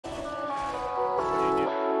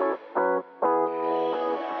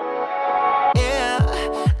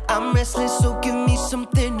restless, so give me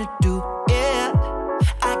something to do, yeah.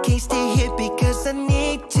 I can't stay here because I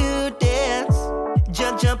need to dance.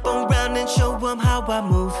 Jump around and show them how I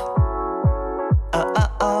move.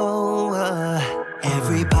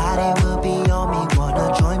 Everybody will be on me, wanna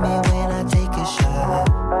join me when I take a shot.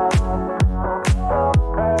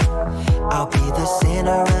 I'll be the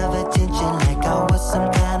center of attention like I was some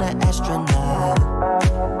kind of astronaut.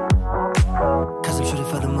 Cause I'm shooting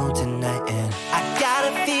for the moon tonight, and I got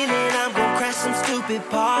a feeling I'm gonna crash some stupid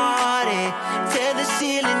party. Tear the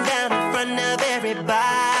ceiling down in front of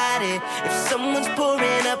everybody. If someone's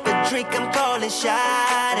pouring up a drink, I'm calling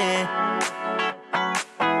shotty.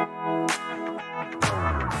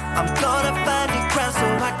 I'm gonna find a crowd so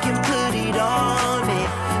I can put it on me.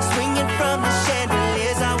 Swinging from the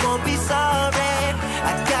chandeliers, I won't be sorry.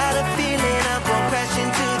 I got a feeling I'm gonna crash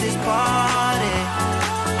into this party.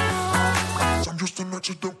 I'm just an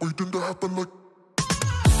accident waiting to happen like.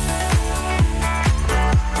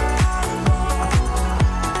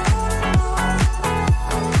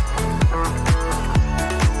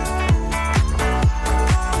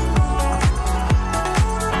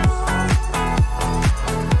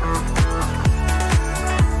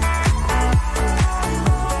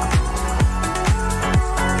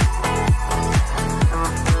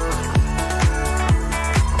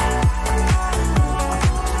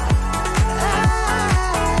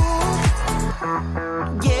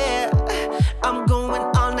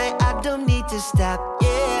 Stop,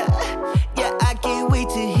 yeah, I can't wait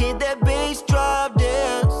to hear that bass drop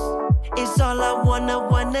dance. It's all I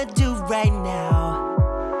wanna do right now.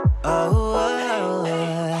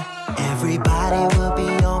 Everybody will be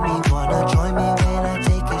on me, wanna join me when I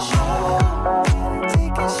take a shot.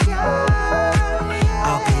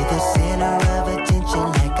 I'll be the center of attention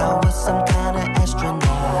like I was some kind of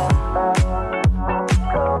astronaut.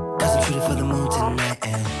 Cause I'm shooting for the moon tonight,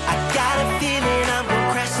 and I got a feeling I'm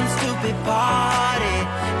gonna crash some stupid party.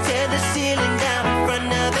 Tear the ceiling down in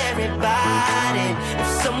front of everybody. If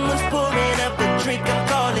someone's pouring up a drink, I'm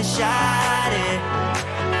calling shotty.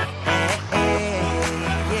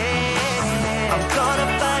 I'm gonna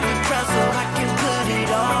find a crowd so I can put it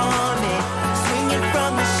on me. Swinging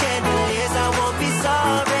from the chandeliers, I won't be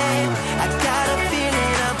sorry. I got a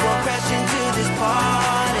feeling I'm gonna crash into this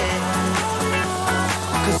party.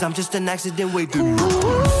 Cause I'm just an accident waiting.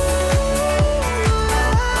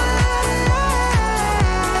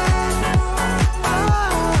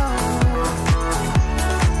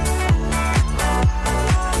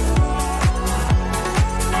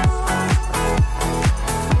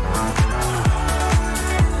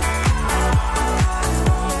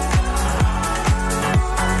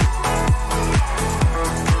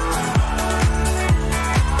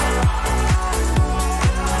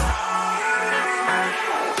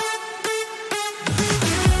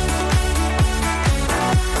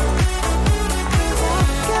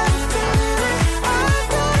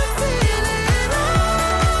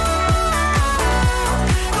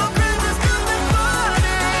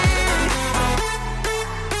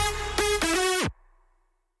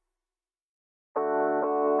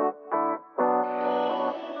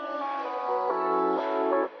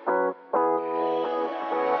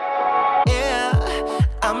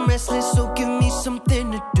 I'm restless, so give me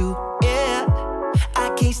something to do, yeah. I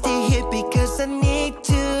can't stay here because I need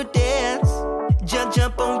to dance.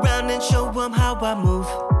 Jump around and show them how I move.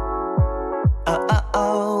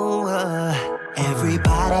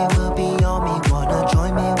 Everybody will be on me, wanna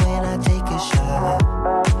join me when I take a shot.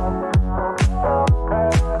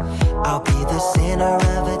 I'll be the center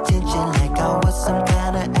of attention like I was some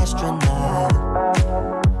kind of astronaut.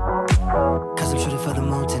 Cause I'm shooting for the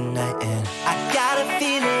moon tonight, and I got a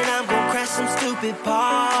feeling I'm gonna crash some stupid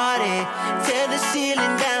party. Tear the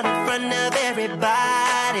ceiling down in front of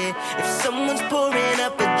everybody. If someone's pouring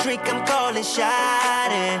up a drink, I'm calling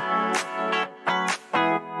shotty.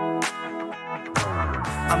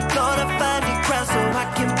 I'm gonna find a crowd so I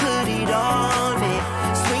can put it on me.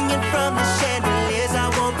 Swinging from the chandeliers, I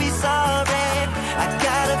won't be sorry. I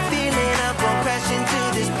got a feeling I'm gonna crash into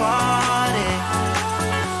this party.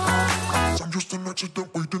 I'm just an accident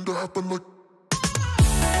waiting to happen like.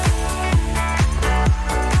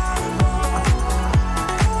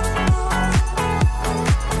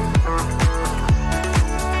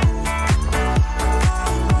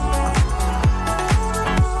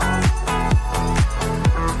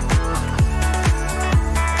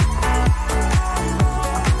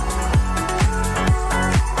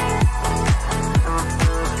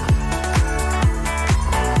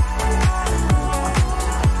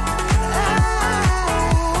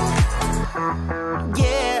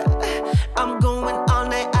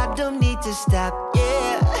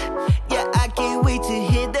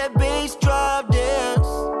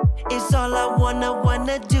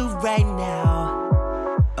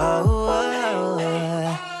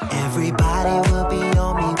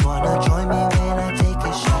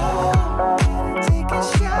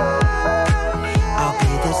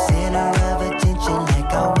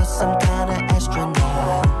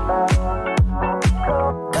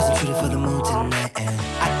 suited for the mood tonight. And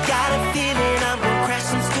I got a feeling I'm gonna crash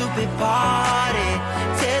some stupid party.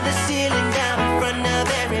 Tear the ceiling down in front of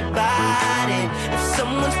everybody. If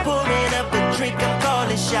someone's pouring up a drink, I'm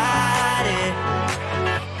calling shot.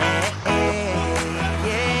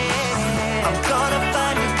 I'm gonna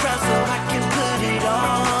find a crowd so I can put it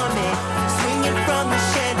on me. Swinging from the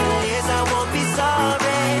chandeliers, I won't be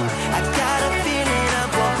sorry. I got a feeling I'm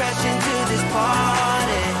gonna crash into this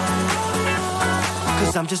party.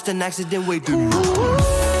 'Cause I'm just an accident waiting.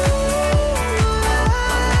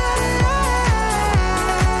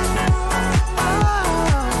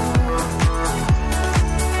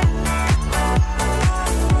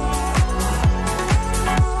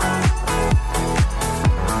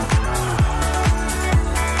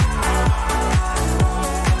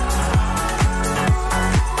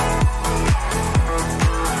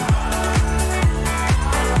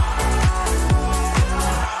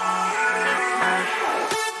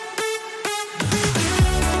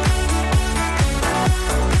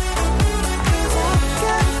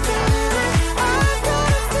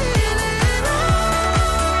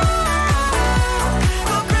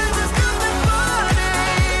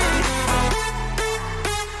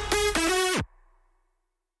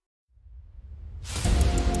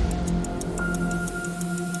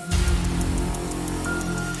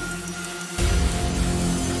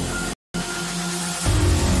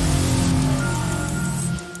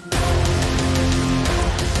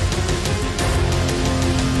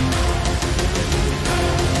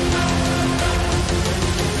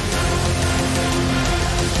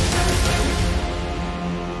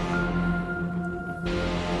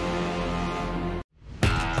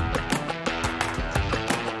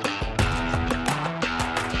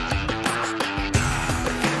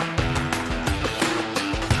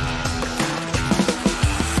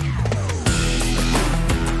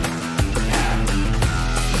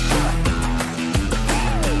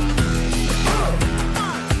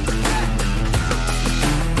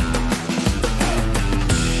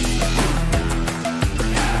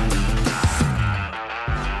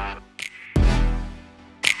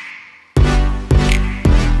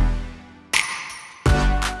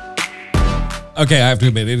 Okay, I have to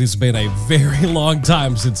admit, it has been a very long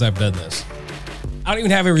time since I've done this. I don't even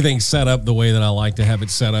have everything set up the way that I like to have it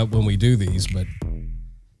set up when we do these, but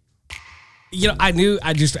you know, I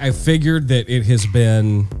figured that it has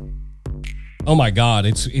been, oh my God,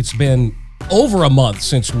 it's been over a month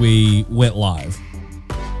since we went live.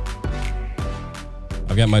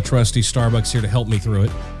 I've got my trusty Starbucks here to help me through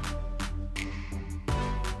it.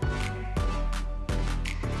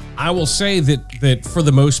 I will say that for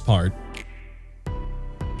the most part,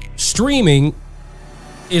 streaming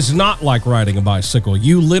is not like riding a bicycle.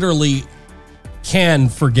 You literally can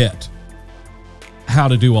forget how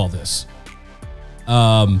to do all this.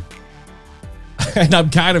 And I'm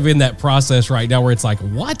kind of in that process right now where it's like,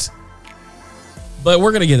 what? But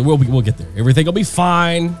we're gonna get it. We'll get there. Everything will be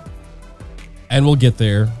fine, and we'll get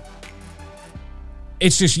there.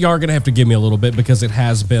 It's just y'all are gonna have to give me a little bit because it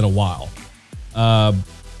has been a while.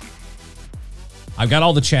 I've got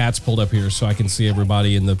all the chats pulled up here so I can see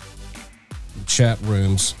everybody in the chat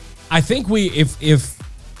rooms. I think if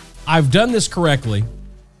I've done this correctly,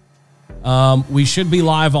 we should be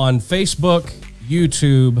live on Facebook,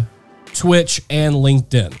 YouTube, Twitch, and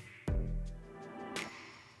LinkedIn.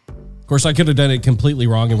 Of course, I could have done it completely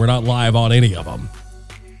wrong and we're not live on any of them.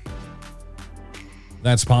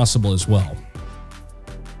 That's possible as well.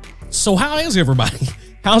 So how is everybody?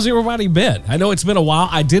 How's everybody been? I know it's been a while.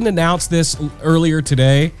 I didn't announce this earlier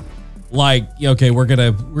today. Like, okay, we're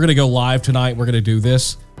gonna go live tonight. We're gonna do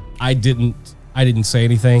this. I didn't say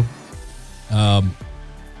anything.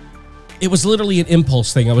 It was literally an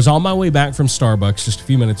impulse thing. I was on my way back from Starbucks just a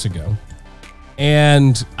few minutes ago,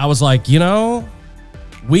 and I was like, you know,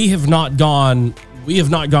 we have not gone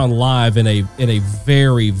live in a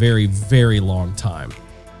very, very, very long time.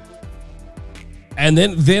 And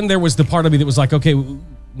then there was the part of me that was like, okay,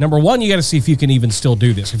 number one, you got to see if you can even still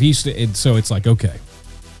do this. So it's like, okay.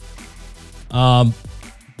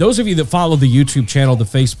 Those of you that follow the YouTube channel, the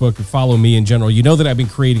Facebook, or follow me in general, you know that I've been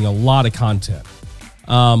creating a lot of content.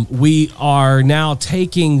 We are now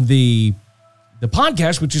taking the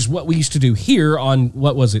podcast, which is what we used to do here on,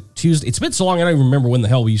 what was it, Tuesday? It's been so long, I don't even remember when the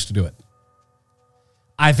hell we used to do it.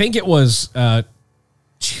 I think it was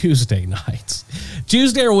Tuesday nights.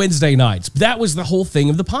 Tuesday or Wednesday nights. That was the whole thing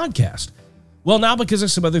of the podcast. Well, now because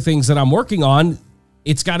of some other things that I'm working on,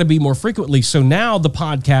 it's got to be more frequently. So now the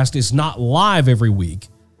podcast is not live every week,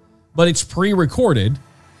 but it's pre-recorded.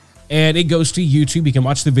 and it goes to YouTube. You can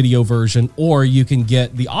watch the video version, or you can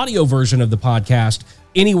get the audio version of the podcast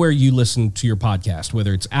anywhere you listen to your podcast,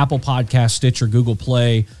 whether it's Apple Podcast, Stitcher, Google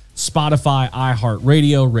Play, Spotify,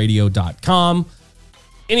 iHeartRadio, radio.com,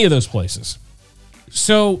 any of those places.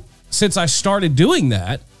 So since I started doing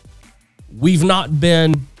that, we've not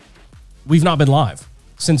been live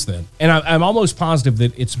since then. And I'm almost positive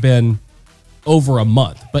that it's been over a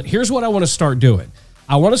month. But here's what I want to start doing.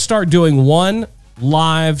 I want to start doing one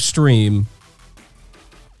live stream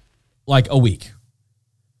like a week.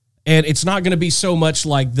 And it's not going to be so much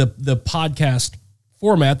like the podcast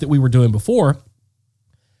format that we were doing before.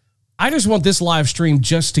 I just want this live stream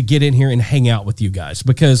just to get in here and hang out with you guys,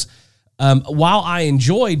 because while I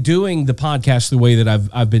enjoy doing the podcast the way that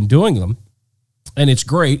I've been doing them, and it's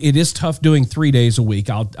great, it is tough doing 3 days a week.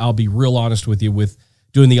 I'll be real honest with you with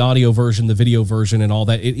doing the audio version, the video version, and all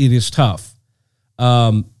that. It is tough.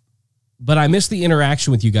 But I miss the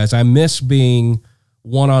interaction with you guys. I miss being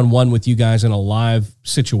one-on-one with you guys in a live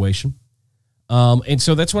situation. And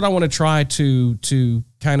so that's what I want to try to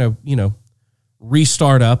kind of,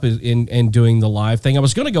 restart up in doing the live thing. I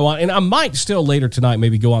was going to go on, and I might still later tonight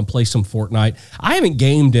maybe go on, play some Fortnite. I haven't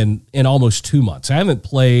gamed in almost 2 months. I haven't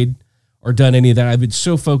played or done any of that. I've been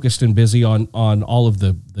so focused and busy on all of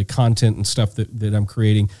the content and stuff that I'm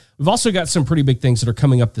creating. We've also got some pretty big things that are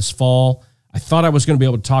coming up this fall. I thought I was going to be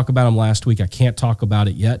able to talk about them last week. I can't talk about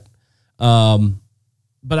it yet.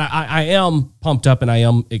 But I am pumped up and I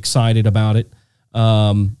am excited about it.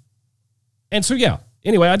 And so, yeah.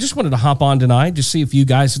 Anyway, I just wanted to hop on tonight to see if you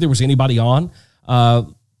guys, if there was anybody on. A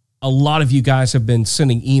lot of you guys have been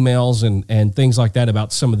sending emails and things like that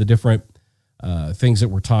about some of the different things that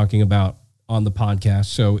we're talking about on the podcast.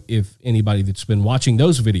 So if anybody that's been watching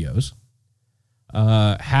those videos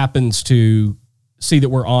happens to see that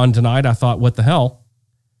we're on tonight, I thought, what the hell?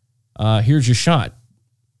 Here's your shot.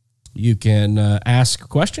 You can ask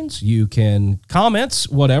questions. You can comments,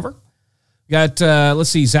 whatever. Got, let's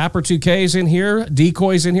see, Zapper2K is in here.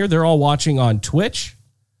 Decoy's in here. They're all watching on Twitch.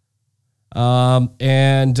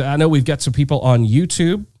 And I know we've got some people on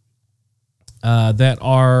YouTube that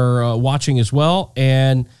are watching as well.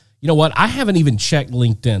 And you know what? I haven't even checked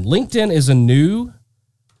LinkedIn. LinkedIn is a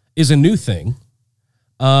new thing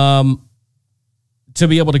to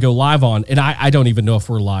be able to go live on. And I don't even know if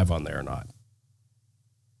we're live on there or not.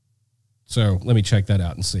 So let me check that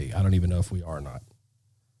out and see. I don't even know if we are or not.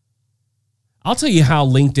 I'll tell you how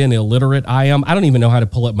LinkedIn illiterate I am. I don't even know how to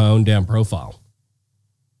pull up my own damn profile.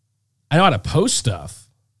 I know how to post stuff,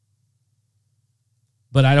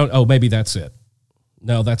 but I don't. Oh, maybe that's it.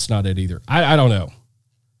 No, that's not it either. I don't know.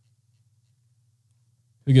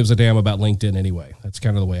 Who gives a damn about LinkedIn anyway? That's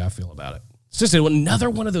kind of the way I feel about it. It's just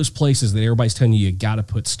another one of those places that everybody's telling you got to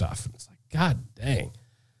put stuff. It's like, God dang.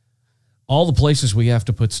 All the places we have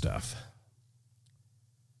to put stuff.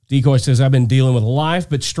 Decoy says, I've been dealing with life,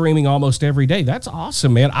 but streaming almost every day. That's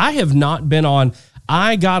awesome, man. I have not been on.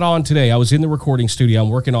 I got on today. I was in the recording studio. I'm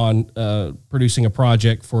working on producing a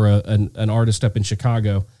project for an artist up in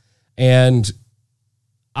Chicago. And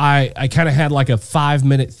I kind of had like a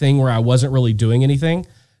 5-minute thing where I wasn't really doing anything.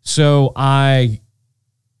 So I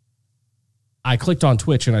clicked on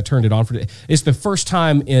Twitch and I turned it on for today. It's the first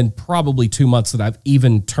time in probably 2 months that I've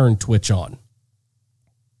even turned Twitch on.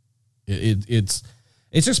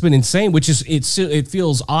 It's just been insane, which is it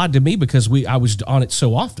feels odd to me because I was on it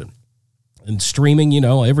so often and streaming,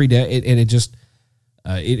 every day, and it just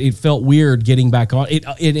it felt weird getting back on.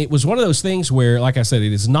 It was one of those things where, like I said,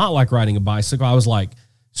 it is not like riding a bicycle. I was like,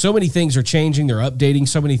 so many things are changing, they're updating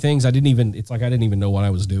so many things. It's like I didn't even know what I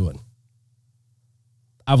was doing.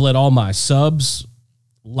 I've let all my subs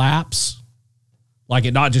lapse, like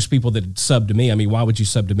it not just people that sub to me. I mean, why would you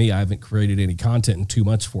sub to me? I haven't created any content in 2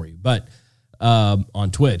 months for you, but.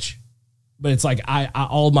 On Twitch, but it's like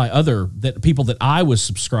all my other people that I was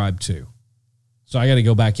subscribed to. So I got to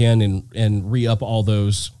go back in and re-up all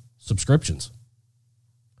those subscriptions.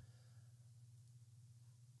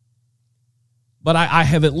 But I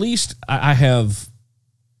have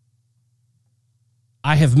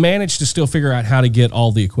managed to still figure out how to get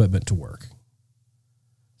all the equipment to work.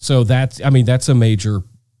 So that's a major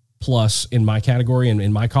plus in my category and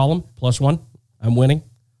in my column, +1. I'm winning.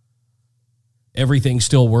 Everything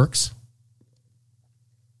still works.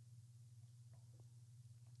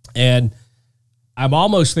 And I'm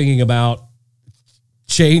almost thinking about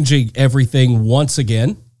changing everything once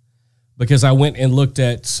again because I went and looked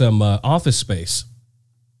at some office space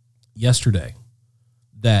yesterday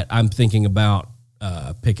that I'm thinking about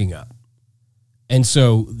picking up. And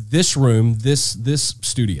so this room, this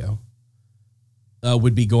studio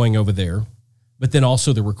would be going over there, but then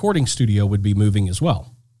also the recording studio would be moving as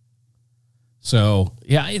well. So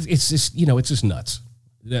yeah, it's just, it's just nuts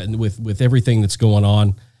with everything that's going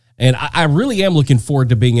on. And I really am looking forward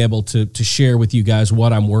to being able to share with you guys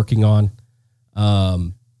what I'm working on,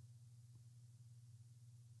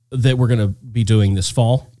 that we're going to be doing this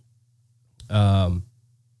fall. Yeah,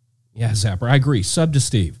 Zapper, I agree. Sub to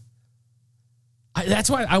Steve. That's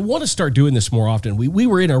why I want to start doing this more often. We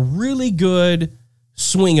were in a really good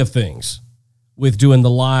swing of things with doing the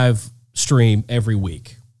live stream every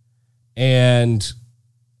week. And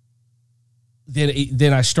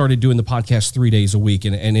then I started doing the podcast 3 days a week,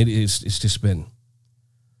 and it's just been,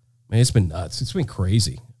 man, it's been nuts. It's been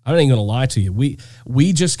crazy. I ain't gonna lie to you.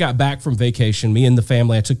 We just got back from vacation. Me and the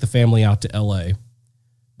family. I took the family out to LA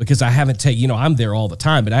because I haven't taken. I'm there all the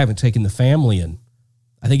time, but I haven't taken the family in.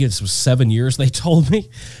 I think it was 7 years. They told me,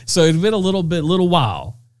 so it's been a little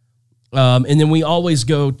while. And then we always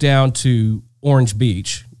go down to Orange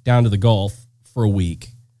Beach, down to the Gulf for a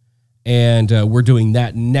week, and we're doing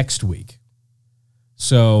that next week.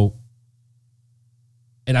 So,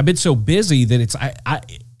 and I've been so busy that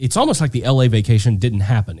it's almost like the LA vacation didn't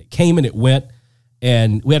happen. It came and it went,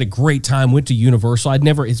 and we had a great time. Went to Universal.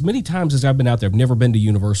 As many times as I've been out there, I've never been to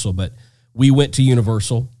Universal, but we went to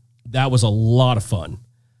Universal. That was a lot of fun.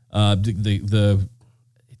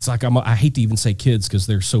 It's like I hate to even say kids because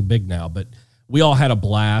they're so big now, but we all had a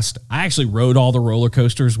blast. I actually rode all the roller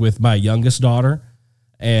coasters with my youngest daughter,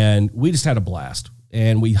 and we just had a blast.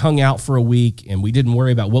 And we hung out for a week, and we didn't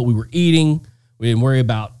worry about what we were eating. We didn't worry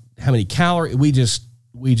about how many calories. We just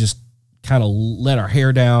kind of let our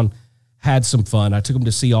hair down, had some fun. I took them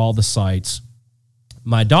to see all the sights.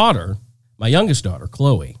 My youngest daughter,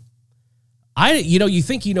 Chloe, you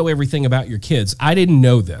think you know everything about your kids. I didn't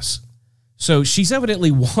know this. So she's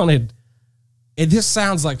evidently wanted, and this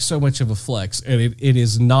sounds like so much of a flex, and it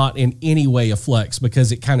is not in any way a flex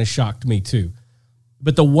because it kind of shocked me too.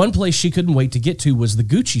 But the one place she couldn't wait to get to was the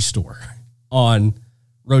Gucci store on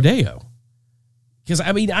Rodeo. Because,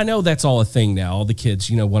 I know that's all a thing now. All the kids,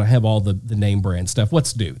 want to have all the name brand stuff.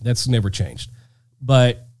 What's new? That's never changed.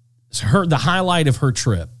 But the highlight of her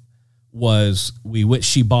trip was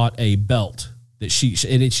she bought a belt that she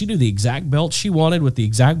knew the exact belt she wanted with the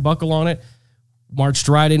exact buckle on it. Marched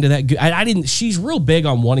right into that. She's real big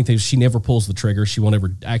on wanting things. She never pulls the trigger. She won't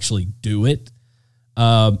ever actually do it.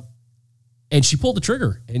 And she pulled the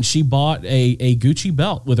trigger, and she bought a Gucci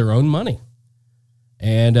belt with her own money.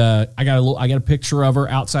 And I got a picture of her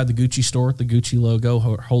outside the Gucci store with the Gucci logo,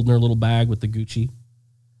 holding her little bag with the Gucci.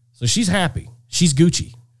 So she's happy. She's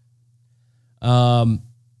Gucci.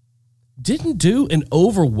 Didn't do an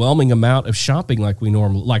overwhelming amount of shopping like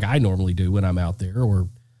I normally do when I'm out there, or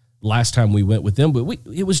last time we went with them. But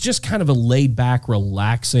it was just kind of a laid back,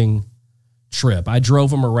 relaxing trip. I drove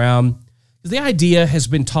them around. The idea has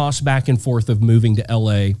been tossed back and forth of moving to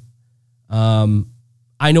LA.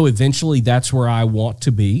 I know eventually that's where I want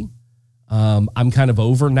to be. I'm kind of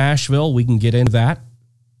over Nashville. We can get into that.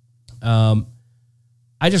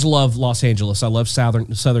 I just love Los Angeles. I love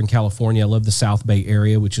Southern California. I love the South Bay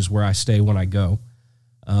area, which is where I stay when I go.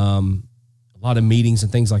 A lot of meetings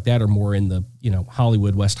and things like that are more in the,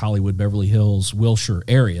 Hollywood, West Hollywood, Beverly Hills, Wilshire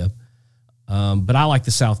area. But I like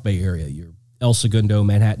the South Bay area. You're El Segundo,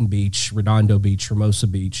 Manhattan Beach, Redondo Beach, Hermosa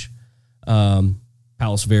Beach,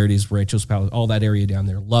 Palos Verdes, Ranchos Palos, all that area down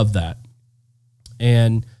there. Love that.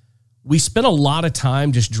 And we spent a lot of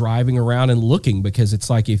time just driving around and looking, because it's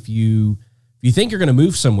like if you think you're going to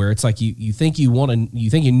move somewhere, it's like you think you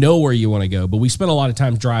know where you want to go. But we spent a lot of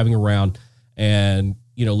time driving around and,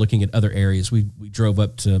 looking at other areas. We drove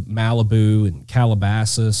up to Malibu and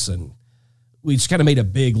Calabasas, and we just kind of made a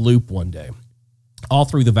big loop one day, all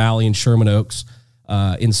through the valley in Sherman Oaks,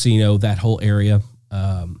 Encino, that whole area,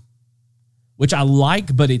 which I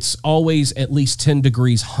like, but it's always at least 10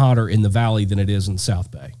 degrees hotter in the valley than it is in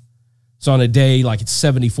South Bay. So on a day like it's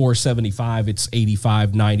 74, 75, it's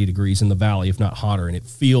 85, 90 degrees in the valley, if not hotter, and it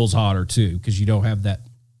feels hotter too because you don't have that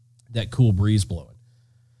cool breeze blowing.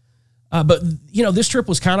 But, this trip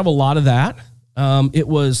was kind of a lot of that. I did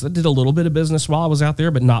a little bit of business while I was out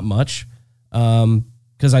there, but not much.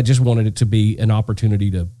 Because I just wanted it to be an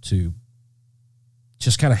opportunity to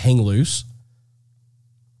just kind of hang loose.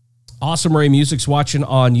 Awesome Ray Music's watching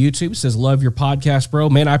on YouTube. Says, love your podcast, bro.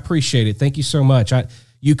 Man, I appreciate it. Thank you so much.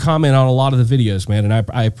 You comment on a lot of the videos, man, and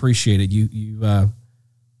I appreciate it. You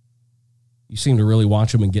seem to really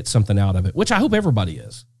watch them and get something out of it, which I hope everybody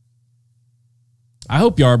is. I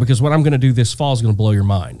hope you are, because what I'm going to do this fall is going to blow your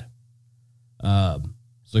mind.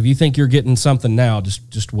 So if you think you're getting something now,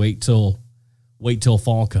 just wait till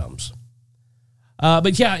fall comes.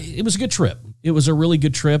 But yeah, it was a good trip. It was a really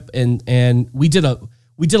good trip, and we did a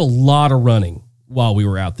lot of running. while we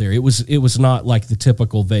were out there. It was not like the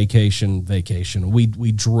typical vacation.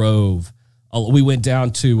 We drove. We went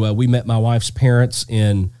down to, we met my wife's parents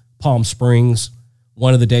in Palm Springs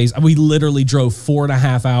one of the days. We literally drove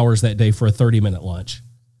 4.5 hours that day for a 30-minute lunch,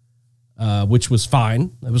 which was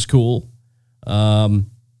fine. That was cool.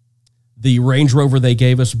 The Range Rover they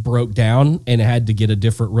gave us broke down and had to get a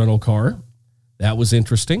different rental car. That was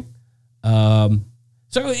interesting. So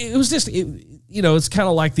it was just, it's kind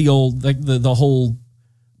of like the old, like the whole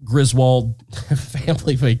Griswold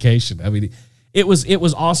family vacation. I mean, it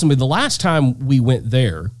was awesome. But the last time we went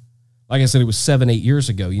there, like I said, it was 7-8 years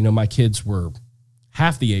ago. My kids were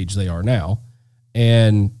half the age they are now.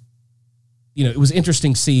 And, it was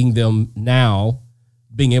interesting seeing them now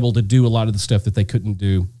being able to do a lot of the stuff that they couldn't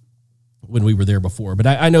do when we were there before. But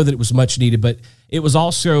I know that it was much needed, but it was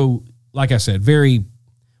also, like I said, we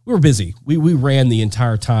were busy. We ran the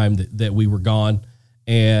entire time that we were gone.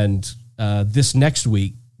 And this next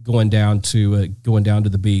week, going down to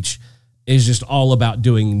the beach is just all about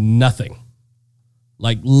doing nothing.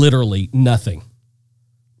 Like literally nothing.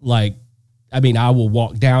 Like, I mean, I will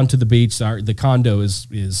walk down to the beach. The condo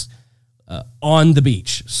is on the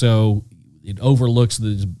beach. So it overlooks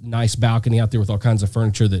the nice balcony out there with all kinds of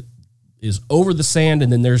furniture that is over the sand,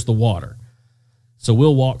 and then there's the water. So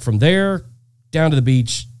we'll walk from there down to the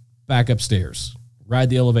beach, back upstairs,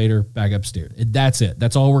 ride the elevator, back upstairs. That's it.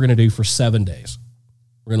 That's all we're going to do for 7 days.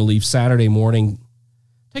 We're going to leave Saturday morning.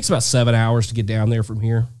 It takes about 7 hours to get down there from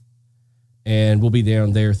here, and we'll be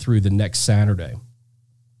down there through the next Saturday.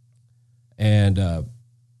 And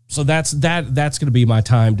so that's going to be my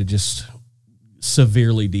time to just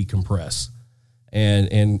severely decompress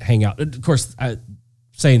and hang out. Of course,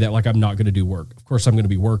 saying that like I'm not going to do work. Of course, I'm going to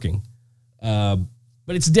be working. But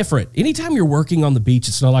it's different. Anytime you're working on the beach,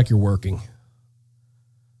 it's not like you're working.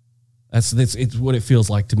 It's what it feels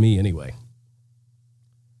like to me anyway.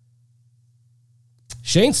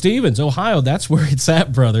 Shane Stevens, Ohio, that's where it's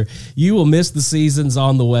at, brother. You will miss the seasons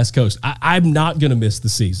on the West Coast. I'm not going to miss the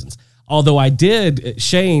seasons. Although I did,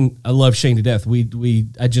 Shane, I love Shane to death.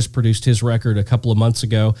 I just produced his record a couple of months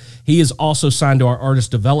ago. He is also signed to our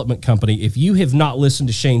artist development company. If you have not listened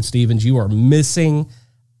to Shane Stevens, you are missing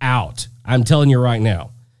out. I'm telling you right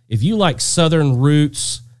now. If you like Southern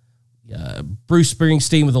roots, Bruce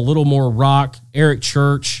Springsteen with a little more rock, Eric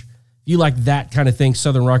Church, if you like that kind of thing,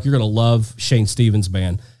 Southern rock, you're going to love Shane Stevens'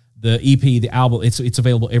 band. The EP, the album, it's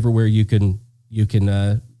available everywhere you can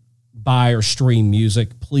buy or stream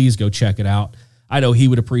music. Please go check it out. I know he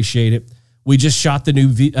would appreciate it. We just shot the new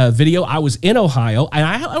video. I was in Ohio, and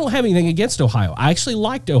I don't have anything against Ohio. I actually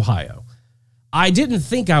liked Ohio. I didn't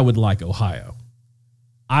think I would like Ohio.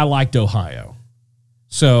 I liked Ohio.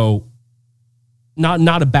 So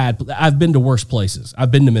not a bad, I've been to worse places. I've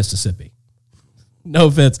been to Mississippi. No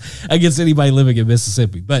offense against anybody living in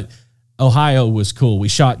Mississippi, but Ohio was cool. We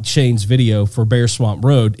shot Shane's video for Bear Swamp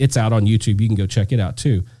Road. It's out on YouTube. You can go check it out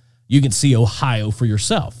too. You can see Ohio for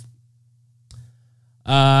yourself.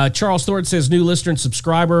 Charles Thornton says, new listener and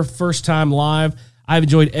subscriber, first time live. I've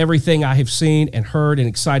enjoyed everything I have seen and heard and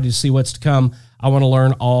excited to see what's to come. I want to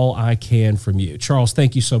learn all I can from you. Charles,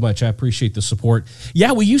 thank you so much. I appreciate the support.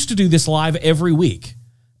 Yeah, we used to do this live every week.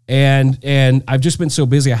 And I've just been so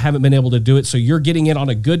busy, I haven't been able to do it. So you're getting in on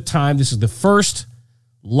a good time. This is the first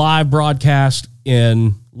live broadcast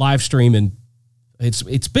in live stream. And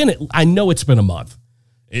it's been, I know it's been a month.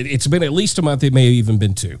 It's been at least a month. It may have even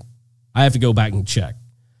been 2. I have to go back and check.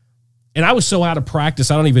 And I was so out of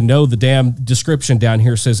practice, I don't even know the damn description down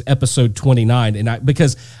here says episode 29. And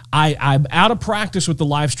because I'm out of practice with the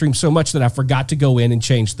live stream so much that I forgot to go in and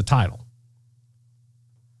change the title.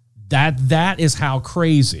 That is how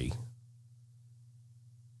crazy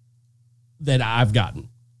that I've gotten.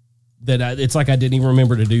 It's like I didn't even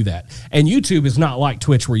remember to do that. And YouTube is not like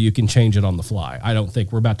Twitch where you can change it on the fly. I don't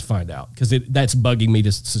think. We're about to find out because that's bugging me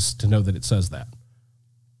to know that it says that.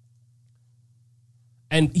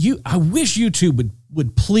 And I wish YouTube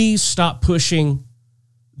would please stop pushing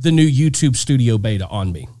the new YouTube Studio Beta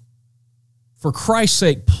on me. For Christ's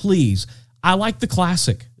sake, please. I like the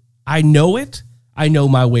classic. I know it. I know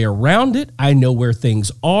my way around it. I know where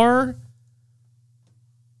things are.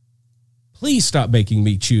 Please stop making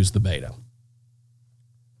me choose the beta.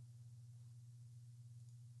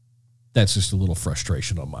 That's just a little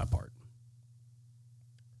frustration on my part.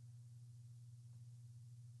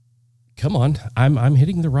 Come on, I'm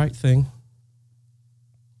hitting the right thing.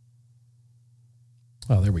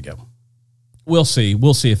 Oh, there we go. We'll see.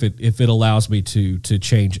 We'll see if it allows me to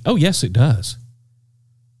change. Oh, yes, it does.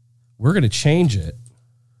 We're going to change it.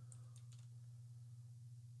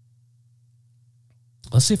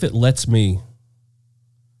 Let's see if it lets me.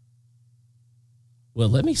 Well,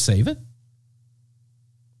 let me save it.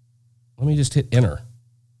 Let me just hit enter.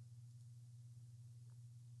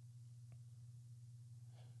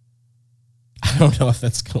 I don't know if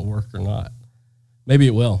that's going to work or not. Maybe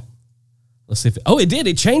it will. Let's see if it did.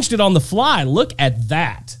 It changed it on the fly. Look at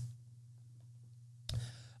that.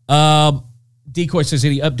 Decoy says,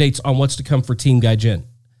 any updates on what's to come for Team Gaijin?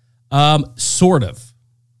 Sort of.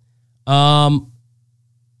 I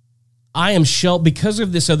am because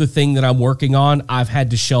of this other thing that I'm working on, I've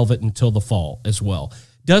had to shelve it until the fall as well.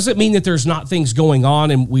 Doesn't mean that there's not things going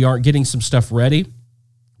on and we aren't getting some stuff ready.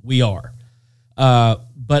 We are.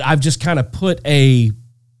 But I've just kind of put a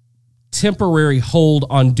temporary hold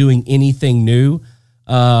on doing anything new.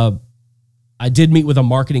 I did meet with a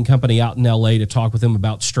marketing company out in LA to talk with them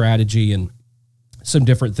about strategy and some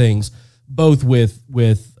different things, both with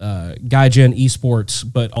Gaijin Esports,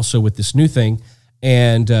 but also with this new thing.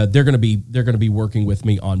 And they're going to be working with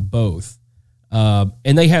me on both.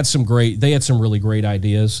 And they had some really great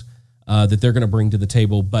ideas that they're going to bring to the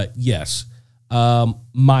table. But yes,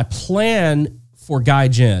 my plan for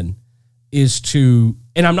Gaijin is to,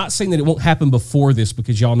 and I'm not saying that it won't happen before this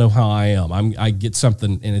because y'all know how I am. I get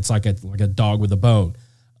something and it's like a dog with a bone.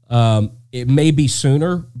 It may be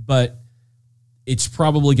sooner, but it's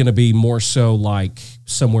probably going to be more so like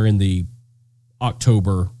somewhere in the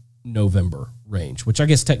October, November range, which I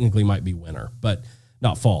guess technically might be winter, but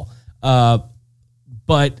not fall.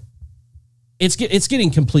 But it's getting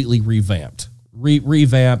completely revamped,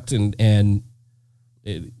 revamped, and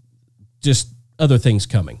just other things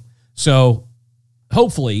coming. So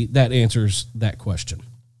hopefully that answers that question.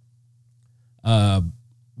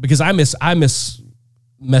 Because I miss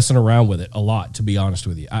messing around with it a lot, to be honest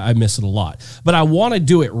with you. I miss it a lot, but I want to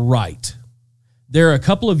do it right. There are a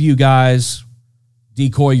couple of you guys,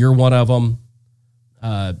 Decoy, you're one of them.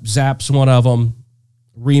 Zap's one of them.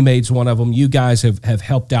 Remade's one of them. You guys have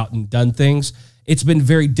helped out and done things. It's been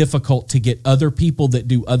very difficult to get other people that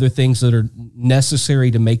do other things that are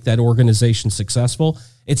necessary to make that organization successful.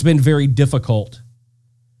 It's been very difficult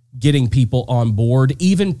getting people on board,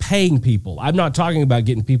 even paying people. I'm not talking about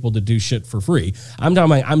getting people to do shit for free. I'm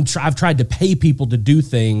talking about I've tried to pay people to do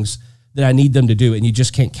things that I need them to do, and you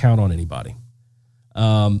just can't count on anybody.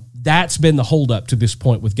 That's been the holdup to this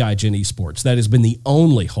point with Gaijin Esports. That has been the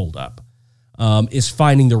only holdup, is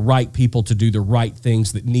finding the right people to do the right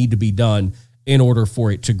things that need to be done in order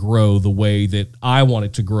for it to grow the way that I want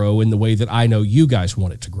it to grow and the way that I know you guys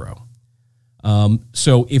want it to grow.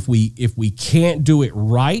 So if we can't do it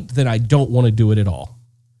right, then I don't want to do it at all.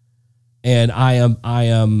 And I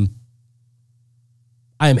am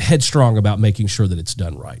headstrong about making sure that it's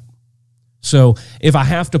done right. So if I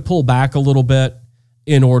have to pull back a little bit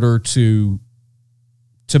in order to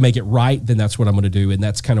make it right, then that's what I'm going to do. And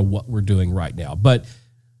that's kind of what we're doing right now. But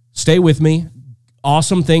stay with me.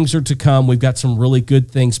 Awesome things are to come. We've got some really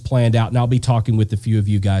good things planned out, and I'll be talking with a few of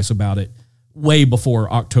you guys about it way before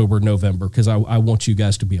October, November, because I want you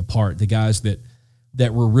guys to be a part. The guys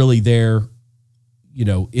that were really there, you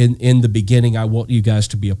know, in the beginning, I want you guys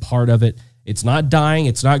to be a part of it. It's not dying.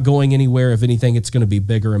 It's not going anywhere. If anything, it's going to be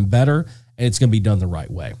bigger and better, and it's going to be done the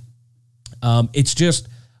right way. It's just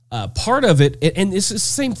part of it, and this is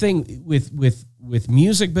the same thing with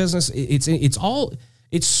music business. It's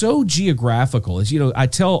so geographical. As you know, I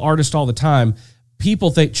tell artists all the time,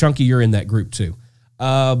 people think, Chunky, you're in that group too,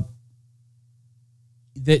 that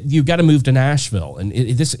you've got to move to Nashville, and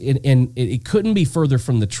it couldn't be further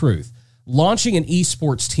from the truth. Launching an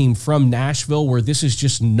esports team from Nashville, where this is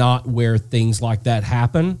just not where things like that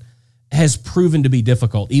happen, has proven to be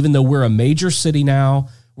difficult. Even though we're a major city now,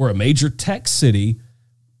 we're a major tech city,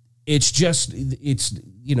 it's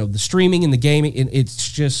you know, the streaming and the gaming,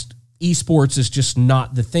 it's just, esports is just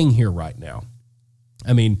not the thing here right now.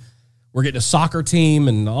 I mean, we're getting a soccer team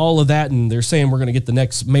and all of that, and they're saying we're going to get the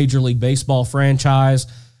next Major League Baseball franchise,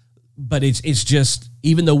 but it's just,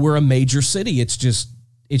 even though we're a major city, it's just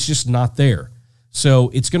not there. So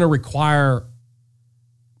it's going to require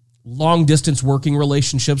long distance working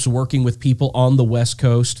relationships, working with people on the West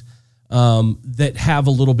Coast that have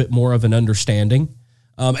a little bit more of an understanding.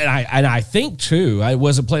 And I think too, I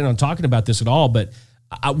wasn't planning on talking about this at all, but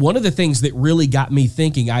one of the things that really got me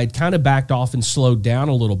thinking, I had kind of backed off and slowed down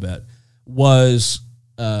a little bit, was,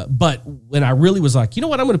 but when I really was like, you know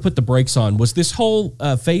what, I'm going to put the brakes on, was this whole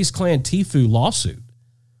FaZe Clan Tfue lawsuit.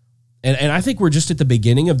 And I think we're just at the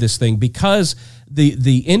beginning of this thing, because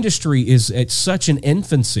the industry is at such an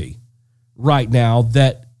infancy right now,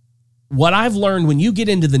 that what I've learned, when you get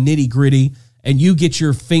into the nitty gritty and you get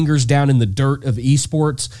your fingers down in the dirt of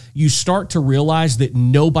esports, you start to realize that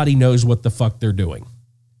nobody knows what the fuck they're doing.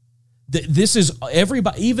 This is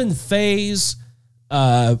everybody, even FaZe,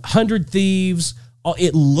 100 Thieves,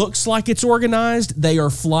 it looks like it's organized. They are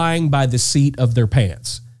flying by the seat of their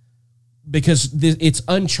pants because it's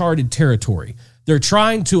uncharted territory. They're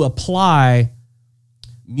trying to apply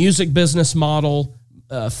music business model,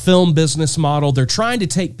 film business model. They're trying to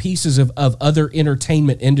take pieces of other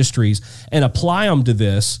entertainment industries and apply them to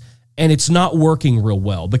this, and it's not working real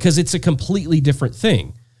well because it's a completely different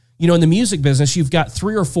thing. You know, in the music business, you've got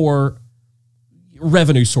 3 or 4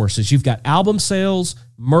 revenue sources. You've got album sales,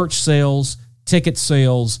 merch sales, ticket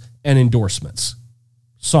sales, and endorsements,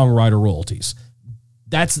 songwriter royalties.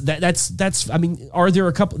 That's. I mean, are there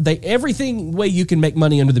a couple? Everything way you can make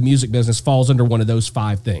money under the music business falls under one of those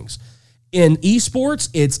 5 things. In esports,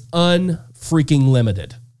 it's unfreaking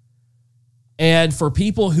limited. And for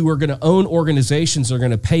people who are going to own organizations, are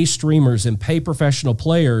going to pay streamers and pay professional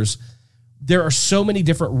players, there are so many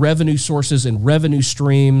different revenue sources and revenue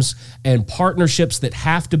streams and partnerships that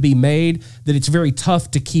have to be made that it's very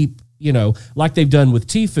tough to keep, you know, like they've done with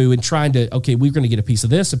Tfue and trying to, okay, we're going to get a piece of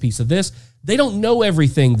this, a piece of this. They don't know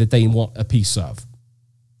everything that they want a piece of.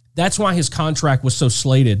 That's why his contract was so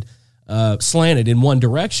slanted in one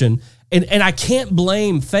direction. And I can't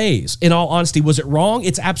blame FaZe. In all honesty, was it wrong?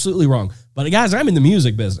 It's absolutely wrong. But guys, I'm in the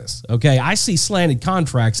music business, okay? I see slanted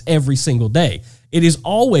contracts every single day. It is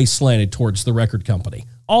always slanted towards the record company.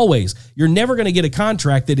 Always. You're never going to get a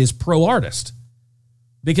contract that is pro-artist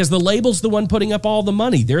because the label's the one putting up all the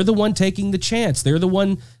money. They're the one taking the chance. They're the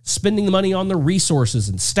one spending the money on the resources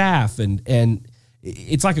and staff, and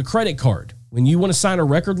it's like a credit card. When you want to sign a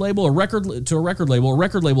record label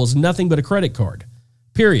is nothing but a credit card,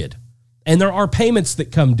 period. And there are payments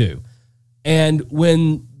that come due. And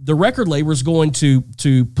when the record label is going to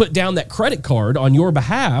put down that credit card on your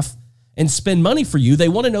behalf and spend money for you, they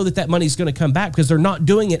want to know that that money is going to come back because they're not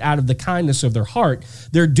doing it out of the kindness of their heart.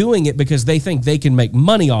 They're doing it because they think they can make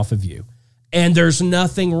money off of you. And there's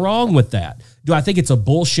nothing wrong with that. Do I think it's a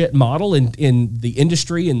bullshit model in the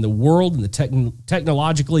industry, in the world, in the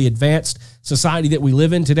technologically advanced society that we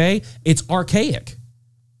live in today? It's archaic.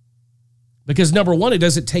 Because number one, it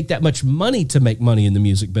doesn't take that much money to make money in the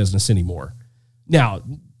music business anymore. Now,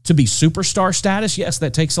 to be superstar status, yes,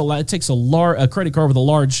 that takes a credit card with a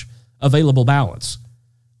large available balance.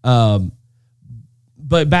 But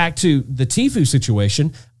back to the Tfue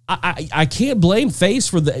situation, I can't blame FaZe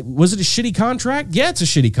for was it a shitty contract? Yeah, it's a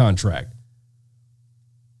shitty contract.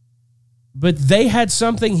 But they had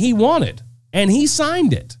something he wanted, and he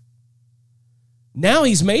signed it. Now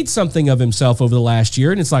he's made something of himself over the last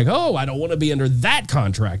year, and it's like, oh, I don't want to be under that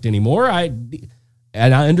contract anymore. And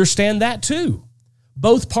I understand that too.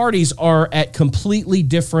 Both parties are at completely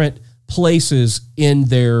different places in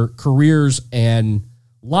their careers and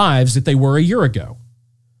lives that they were a year ago.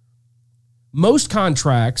 Most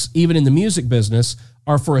contracts, even in the music business,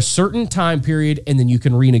 are for a certain time period, and then you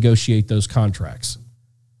can renegotiate those contracts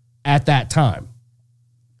at that time.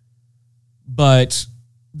 But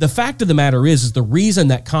the fact of the matter is the reason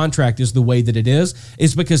that contract is the way that it is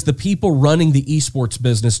because the people running the esports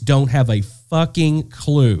business don't have a fucking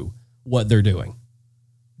clue what they're doing.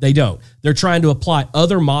 They don't. They're trying to apply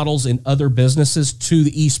other models in other businesses to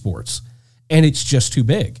the esports, and it's just too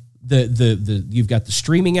big. You've got the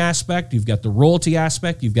streaming aspect, you've got the royalty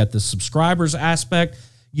aspect, you've got the subscribers aspect,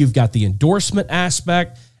 you've got the endorsement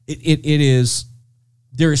aspect.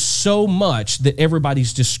 There is so much that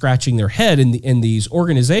everybody's just scratching their head, and these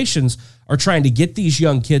organizations are trying to get these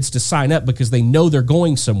young kids to sign up because they know they're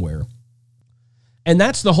going somewhere. And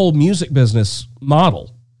that's the whole music business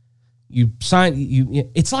model.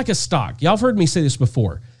 It's like a stock. Y'all have heard me say this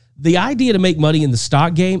before. The idea to make money in the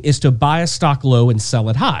stock game is to buy a stock low and sell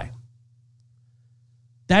it high.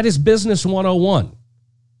 That is business 101.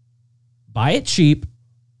 Buy it cheap,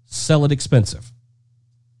 sell it expensive.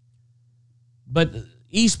 But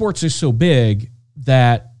esports is so big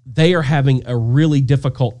that they are having a really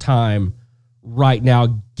difficult time right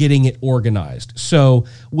now getting it organized. So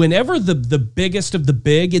whenever the biggest of the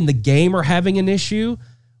big in the game are having an issue,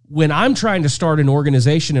 when I'm trying to start an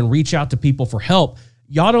organization and reach out to people for help,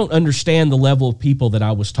 y'all don't understand the level of people that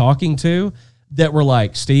I was talking to that were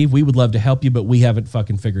like, Steve, we would love to help you, but we haven't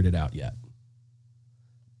fucking figured it out yet.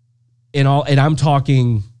 And I'm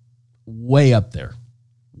talking way up there.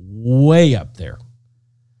 Way up there.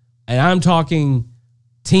 And I'm talking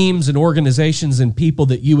teams and organizations and people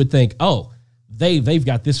that you would think, oh, they've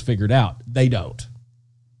got this figured out. They don't.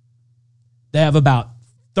 They have about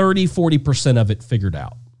 30, 40% of it figured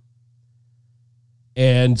out.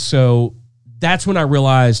 And so that's when I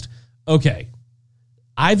realized, okay,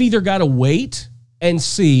 I've either got to wait and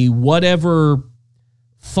see whatever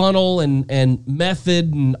funnel and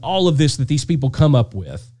method and all of this that these people come up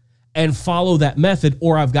with, and follow that method,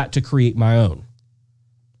 or I've got to create my own.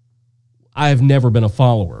 I have never been a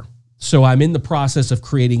follower. So I'm in the process of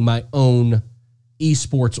creating my own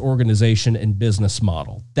esports organization and business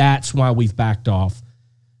model. That's why we've backed off,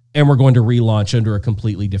 and we're going to relaunch under a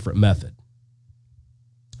completely different method.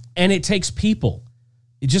 And it takes people.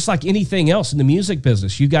 It's just like anything else in the music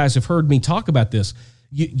business. You guys have heard me talk about this.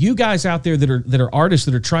 You guys out there that are artists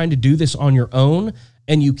that are trying to do this on your own,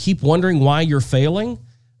 and you keep wondering why you're failing.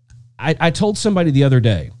 I told somebody the other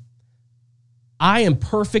day, I am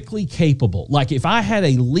perfectly capable. Like if I had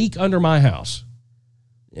a leak under my house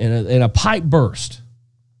and a pipe burst,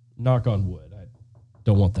 knock on wood, I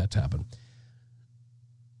don't want that to happen.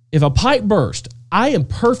 If a pipe burst, I am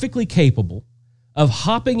perfectly capable of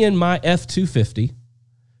hopping in my F-250,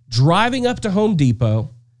 driving up to Home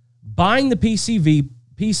Depot, buying the PCV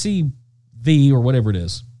or whatever it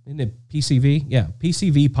is. Isn't it PCV? Yeah,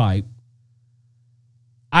 PCV pipe.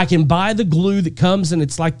 I can buy the glue that comes and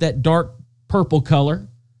it's like that dark purple color.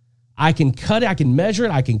 I can cut it, I can measure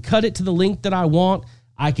it, I can cut it to the length that I want.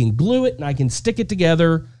 I can glue it and I can stick it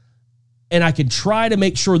together, and I can try to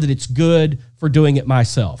make sure that it's good for doing it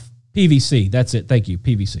myself. PVC, that's it. Thank you,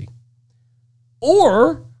 PVC.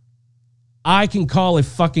 Or I can call a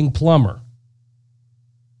fucking plumber.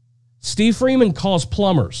 Steve Freeman calls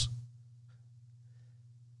plumbers.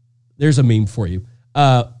 There's a meme for you.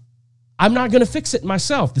 I'm not going to fix it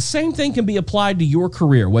myself. The same thing can be applied to your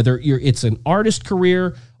career, whether it's an artist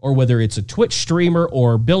career or whether it's a Twitch streamer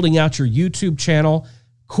or building out your YouTube channel.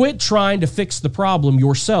 Quit trying to fix the problem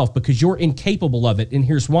yourself because you're incapable of it. And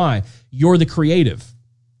here's why. You're the creative.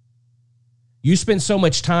 You spend so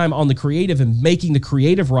much time on the creative and making the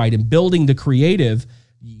creative right and building the creative,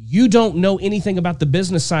 you don't know anything about the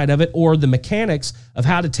business side of it or the mechanics of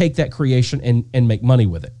how to take that creation and make money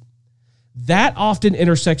with it. That often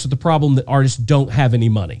intersects with the problem that artists don't have any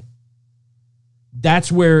money.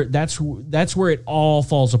 That's where it all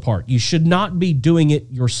falls apart. You should not be doing it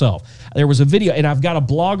yourself. There was a video, and I've got a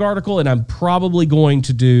blog article, and I'm probably going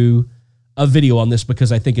to do a video on this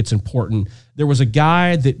because I think it's important. There was a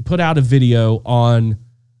guy that put out a video on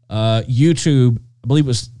YouTube, I believe it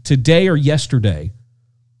was today or yesterday,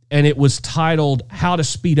 and it was titled, How to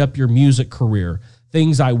Speed Up Your Music Career,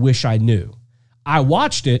 Things I Wish I Knew. I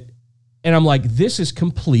watched it, and I'm like, this is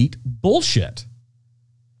complete bullshit.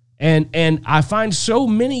 And I find so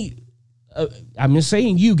many, I'm just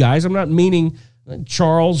saying you guys, I'm not meaning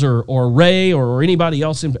Charles or Ray or anybody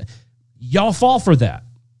else. Y'all fall for that.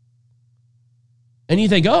 And you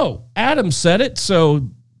think, oh, Adam said it,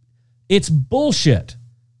 so it's bullshit.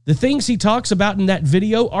 The things he talks about in that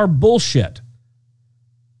video are bullshit.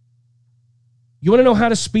 You want to know how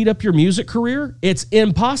to speed up your music career? It's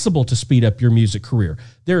impossible to speed up your music career.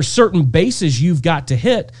 There are certain bases you've got to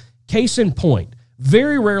hit. Case in point,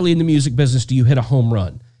 very rarely in the music business do you hit a home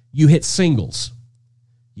run. You hit singles.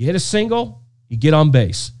 You hit a single, you get on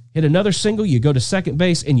base. Hit another single, you go to second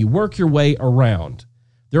base, and you work your way around.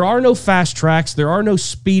 There are no fast tracks. There are no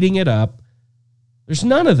speeding it up. There's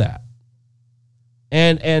none of that.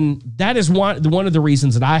 And that is one of the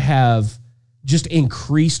reasons that I have just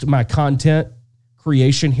increased my content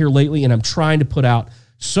creation here lately, and I'm trying to put out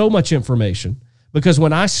so much information, because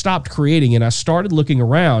when I stopped creating and I started looking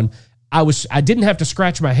around, I didn't have to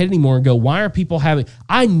scratch my head anymore and go, why are people having,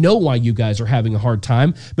 I know why you guys are having a hard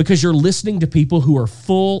time, because you're listening to people who are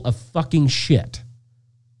full of fucking shit.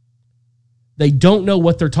 They don't know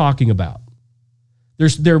what they're talking about.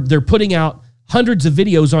 They're putting out hundreds of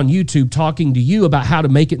videos on YouTube talking to you about how to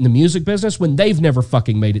make it in the music business when they've never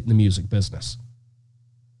fucking made it in the music business.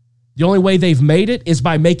 The only way they've made it is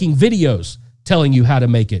by making videos telling you how to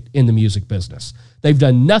make it in the music business. They've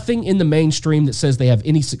done nothing in the mainstream that says they have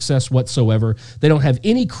any success whatsoever. They don't have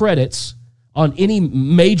any credits on any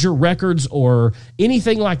major records or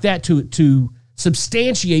anything like that to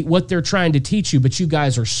substantiate what they're trying to teach you, but you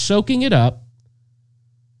guys are soaking it up.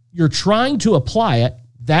 You're trying to apply it.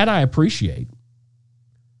 That I appreciate.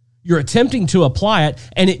 You're attempting to apply it,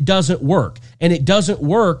 and it doesn't work. And it doesn't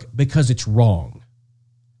work because it's wrong.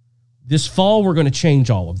 This fall, we're going to change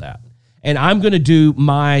all of that. And I'm going to do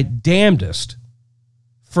my damnedest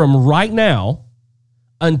from right now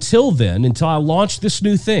until then, until I launch this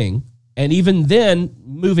new thing. And even then,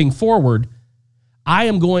 moving forward,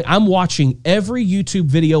 I'm watching every YouTube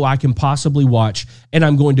video I can possibly watch, and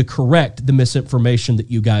I'm going to correct the misinformation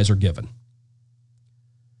that you guys are given.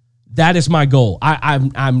 That is my goal.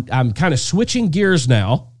 I'm kind of switching gears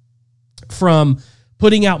now from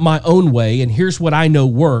putting out my own way, and here's what I know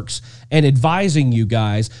works, and advising you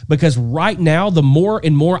guys, because right now, the more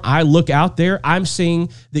and more I look out there, I'm seeing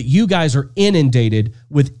that you guys are inundated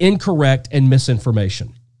with incorrect and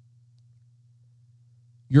misinformation.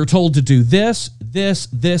 You're told to do this, this,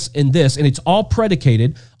 this, and this, and it's all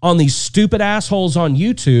predicated on these stupid assholes on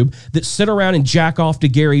YouTube that sit around and jack off to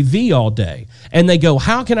Gary Vee all day. And they go,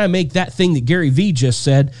 how can I make that thing that Gary Vee just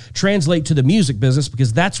said translate to the music business?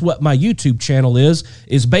 Because that's what my YouTube channel is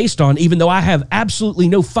based on, even though I have absolutely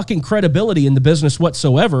no fucking credibility in the business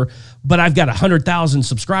whatsoever, but I've got 100,000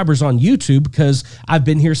 subscribers on YouTube because I've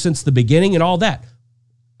been here since the beginning and all that.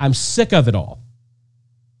 I'm sick of it all.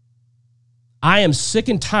 I am sick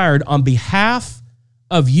and tired on behalf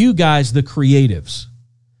of you guys, the creatives,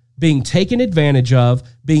 being taken advantage of,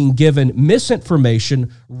 being given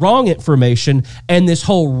misinformation, wrong information, and this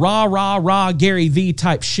whole rah, rah, rah Gary Vee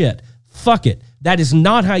type shit. Fuck it. That is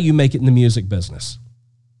not how you make it in the music business.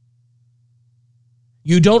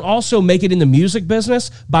 You don't also make it in the music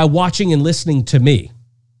business by watching and listening to me.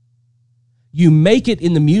 You make it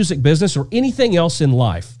in the music business or anything else in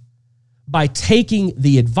life by taking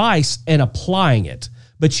the advice and applying it.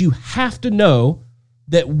 But you have to know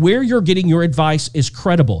that where you're getting your advice is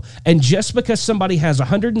credible. And just because somebody has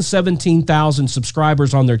 117,000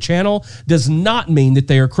 subscribers on their channel does not mean that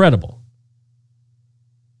they are credible.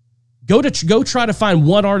 Go try to find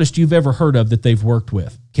one artist you've ever heard of that they've worked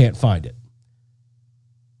with. Can't find it.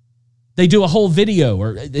 They do a whole video,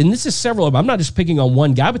 and this is several of them. I'm not just picking on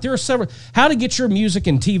one guy, but there are several. How to get your music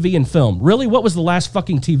in TV and film. Really? What was the last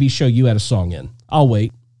fucking TV show you had a song in? I'll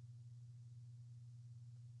wait.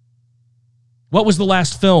 What was the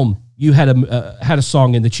last film you had a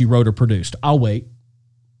song in that you wrote or produced? I'll wait.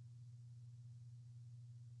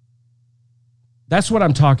 That's what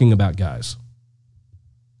I'm talking about, guys.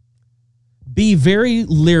 Be very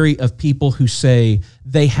leery of people who say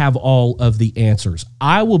they have all of the answers.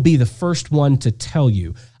 I will be the first one to tell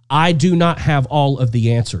you, I do not have all of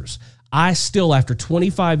the answers. I still, after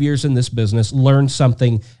 25 years in this business, learn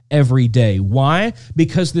something every day. Why?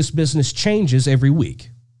 Because this business changes every week.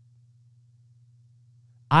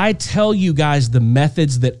 I tell you guys the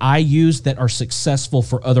methods that I use that are successful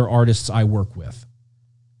for other artists I work with.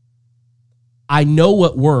 I know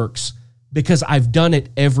what works because I've done it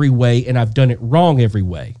every way and I've done it wrong every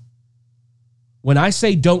way. When I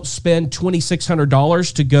say don't spend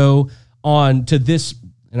 $2,600 to go on to this,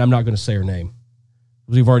 and I'm not going to say her name,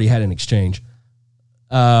 we've already had an exchange,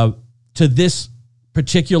 to this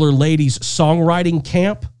particular lady's songwriting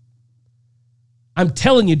camp, I'm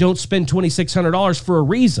telling you, don't spend $2,600 for a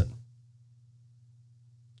reason.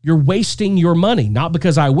 You're wasting your money, not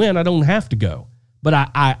because I win, I don't have to go. But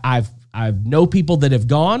I know people that have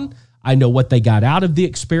gone. I know what they got out of the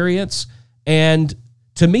experience. And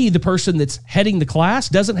to me, the person that's heading the class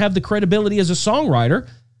doesn't have the credibility as a songwriter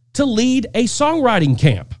to lead a songwriting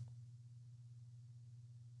camp.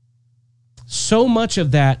 So much of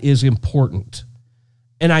that is important.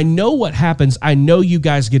 And I know what happens. I know you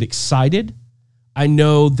guys get excited. I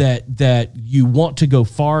know that you want to go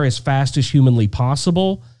far as fast as humanly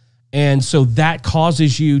possible. And so that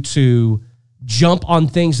causes you to jump on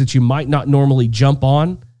things that you might not normally jump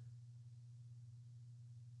on.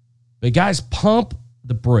 But guys, pump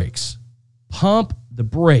the brakes. Pump the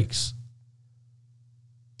brakes.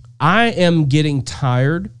 I am getting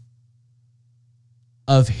tired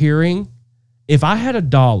of hearing, if I had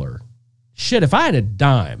 $1, shit, if I had a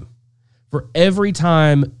dime for every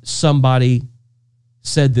time somebody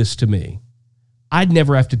said this to me, I'd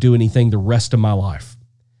never have to do anything the rest of my life.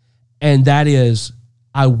 And that is,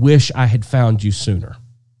 I wish I had found you sooner.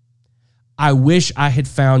 I wish I had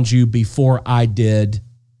found you before I did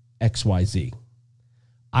XYZ.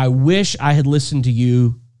 I wish I had listened to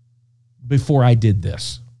you before I did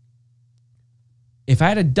this. If I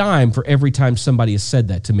had a dime for every time somebody has said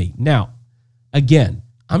that to me. Now, again,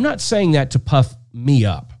 I'm not saying that to puff me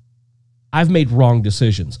up. I've made wrong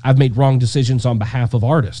decisions. I've made wrong decisions on behalf of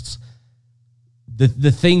artists.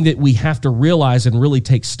 The thing that we have to realize and really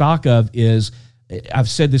take stock of is, I've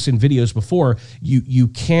said this in videos before, you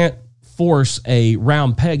can't force a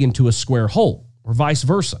round peg into a square hole, or vice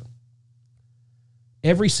versa.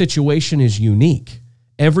 Every situation is unique.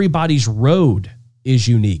 Everybody's road is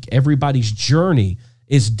unique. Everybody's journey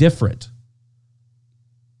is different.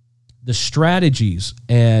 The strategies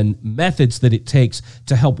and methods that it takes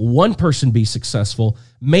to help one person be successful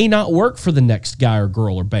may not work for the next guy or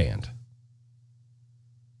girl or band.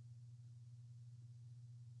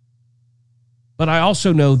 But I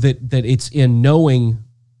also know that it's in knowing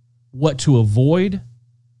what to avoid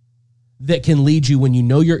that can lead you when you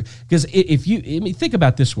know you're, because if you, I mean, think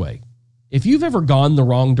about it this way. If you've ever gone the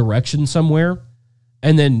wrong direction somewhere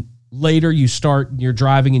and then later you're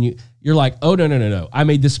driving and you're like, oh, no. I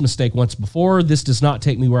made this mistake once before. This does not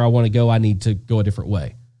take me where I want to go. I need to go a different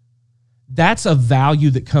way. That's a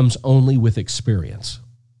value that comes only with experience.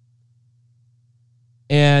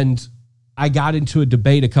 And I got into a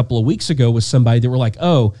debate a couple of weeks ago with somebody that were like,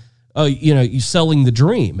 oh, you know, you selling the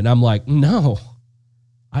dream. And I'm like, no,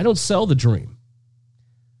 I don't sell the dream.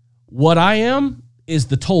 What I am is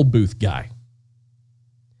the toll booth guy.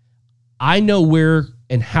 I know where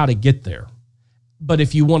and how to get there. But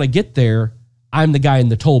if you want to get there, I'm the guy in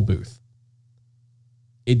the toll booth.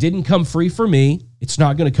 It didn't come free for me. It's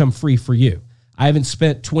not going to come free for you. I haven't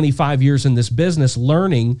spent 25 years in this business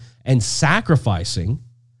learning and sacrificing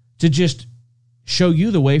to just show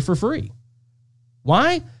you the way for free.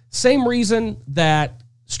 Why? Same reason that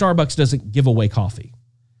Starbucks doesn't give away coffee.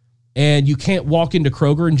 And you can't walk into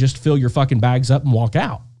Kroger and just fill your fucking bags up and walk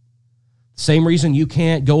out. Same reason you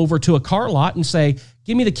can't go over to a car lot and say,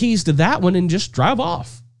 give me the keys to that one and just drive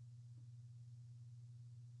off.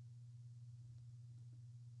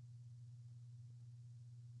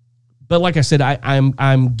 But like I said,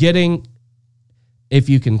 I'm getting, if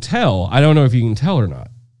you can tell, I don't know if you can tell or not,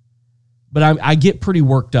 but I get pretty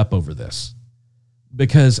worked up over this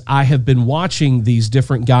because I have been watching these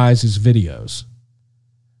different guys' videos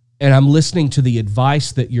and I'm listening to the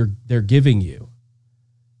advice that they're giving you.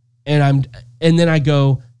 And then I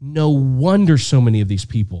go, no wonder so many of these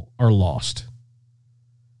people are lost.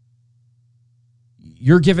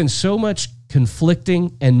 You're given so much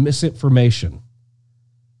conflicting and misinformation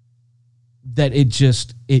that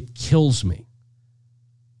it kills me.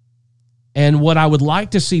 And what I would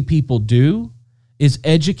like to see people do is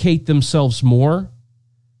educate themselves more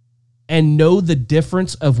and know the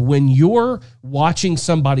difference of when you're watching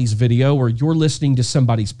somebody's video or you're listening to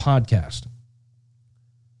somebody's podcast.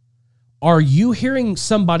 Are you hearing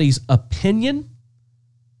somebody's opinion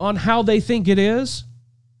on how they think it is?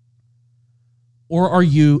 Or are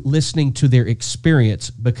you listening to their experience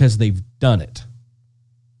because they've done it?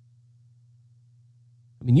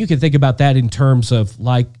 I mean, you can think about that in terms of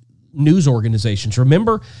like news organizations.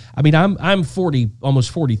 Remember, I mean, I'm 40,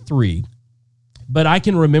 almost 43, but I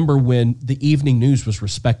can remember when the evening news was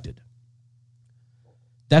respected.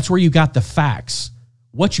 That's where you got the facts.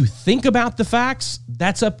 What you think about the facts,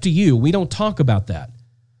 that's up to you. We don't talk about that.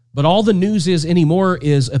 But all the news is anymore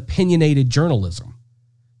is opinionated journalism.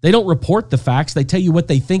 They don't report the facts. They tell you what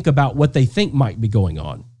they think about what they think might be going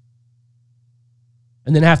on.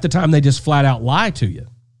 And then half the time they just flat out lie to you.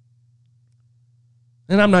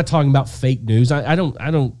 And I'm not talking about fake news. I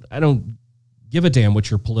don't give a damn what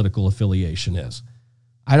your political affiliation is.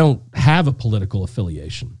 I don't have a political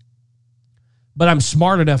affiliation. But I'm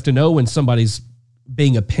smart enough to know when somebody's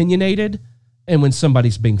being opinionated and when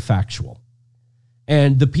somebody's being factual.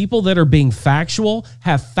 And the people that are being factual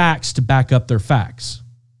have facts to back up their facts.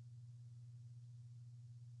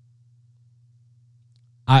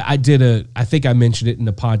 I think I mentioned it in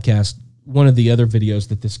the podcast. One of the other videos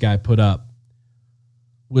that this guy put up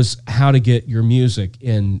was how to get your music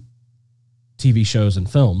in TV shows and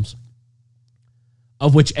films,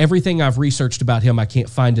 of which everything I've researched about him, I can't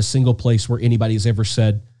find a single place where anybody's ever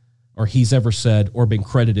said or he's ever said or been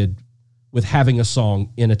credited with having a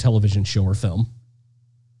song in a television show or film.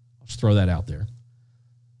 I'll just throw that out there.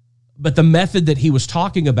 But the method that he was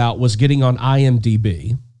talking about was getting on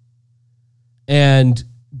IMDb and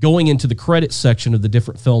going into the credits section of the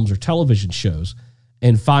different films or television shows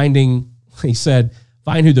and finding, he said,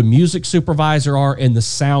 find who the music supervisor are and the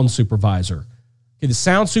sound supervisor. Okay, the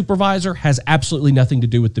sound supervisor has absolutely nothing to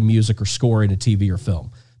do with the music or score in a TV or film.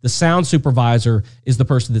 The sound supervisor is the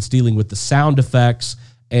person that's dealing with the sound effects,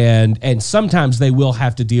 and sometimes they will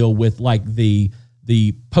have to deal with like the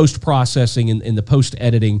post-processing and the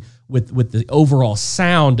post-editing with the overall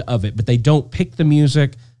sound of it, but they don't pick the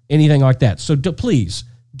music, anything like that. So please,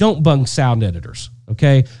 don't bung sound editors,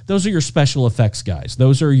 okay? Those are your special effects guys.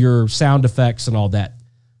 Those are your sound effects and all that.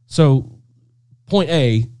 So point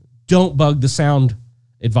A, don't bug the sound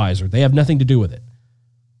advisor. They have nothing to do with it.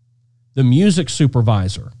 The music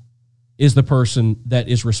supervisor is the person that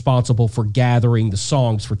is responsible for gathering the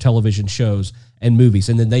songs for television shows and movies.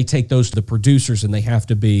 And then they take those to the producers and they have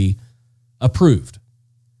to be approved.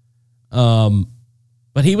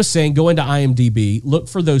 But he was saying, go into IMDb, look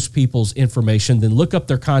for those people's information, then look up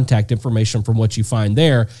their contact information from what you find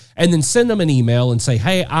there, and then send them an email and say,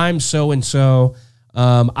 hey, I'm so-and-so.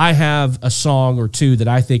 I have a song or two that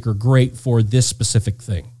I think are great for this specific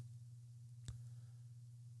thing.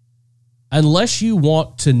 Unless you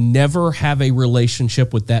want to never have a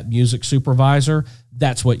relationship with that music supervisor,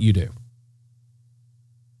 that's what you do.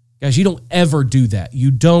 Guys, you don't ever do that.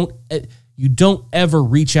 You don't ever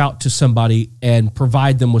reach out to somebody and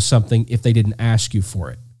provide them with something if they didn't ask you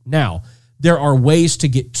for it. Now, there are ways to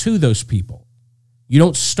get to those people. You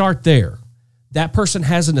don't start there. That person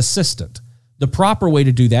has an assistant. The proper way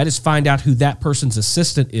to do that is find out who that person's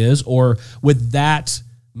assistant is, or with that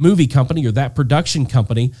movie company or that production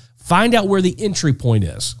company, find out where the entry point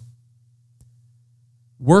is.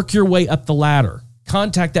 Work your way up the ladder.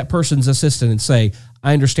 Contact that person's assistant and say,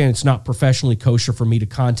 I understand it's not professionally kosher for me to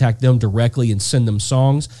contact them directly and send them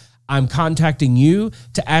songs. I'm contacting you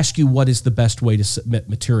to ask you what is the best way to submit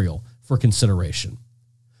material for consideration.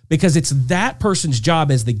 Because it's that person's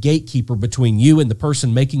job as the gatekeeper between you and the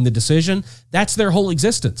person making the decision. That's their whole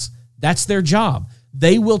existence. That's their job.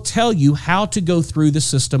 They will tell you how to go through the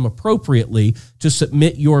system appropriately to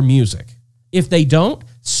submit your music. If they don't,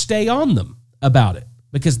 stay on them about it,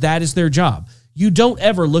 because that is their job. You don't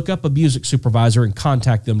ever look up a music supervisor and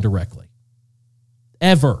contact them directly.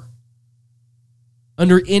 Ever.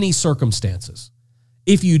 Under any circumstances.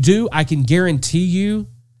 If you do, I can guarantee you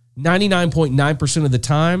 99.9% of the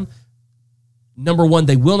time, number one,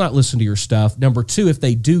 they will not listen to your stuff. Number two, if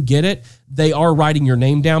they do get it, they are writing your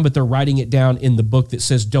name down, but they're writing it down in the book that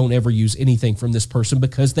says don't ever use anything from this person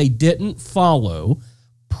because they didn't follow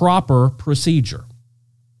proper procedure.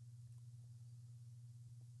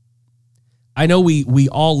 I know we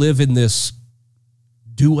all live in this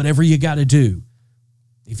do whatever you got to do.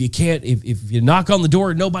 If you can't, if you knock on the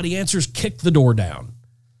door and nobody answers, kick the door down.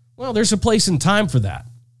 Well, there's a place and time for that.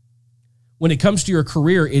 When it comes to your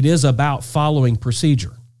career, it is about following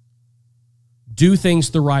procedure. Do things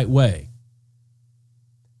the right way.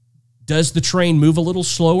 Does the train move a little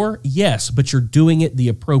slower? Yes, but you're doing it the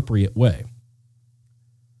appropriate way.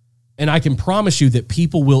 And I can promise you that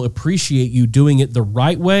people will appreciate you doing it the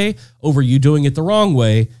right way over you doing it the wrong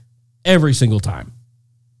way every single time.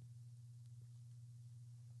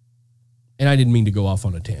 And I didn't mean to go off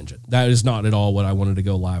on a tangent. That is not at all what I wanted to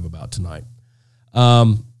go live about tonight.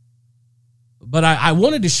 But I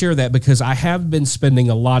wanted to share that because I have been spending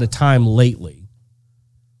a lot of time lately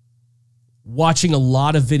watching a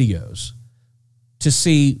lot of videos to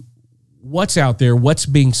see what's out there, what's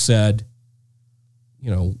being said,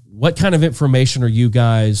 you know, what kind of information are you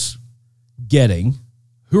guys getting?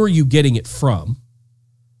 Who are you getting it from?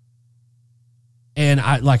 And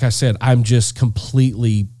like I said, I'm just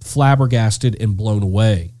completely flabbergasted and blown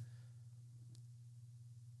away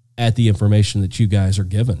at the information that you guys are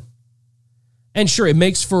given. And sure, it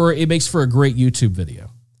makes for a great YouTube video.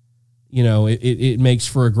 You know, it makes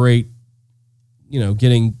for a great, you know,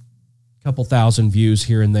 getting a couple thousand views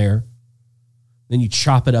here and there. Then you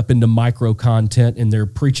chop it up into micro content and they're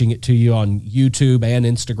preaching it to you on YouTube and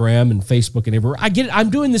Instagram and Facebook and everywhere. I get it. I'm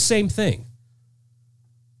doing the same thing.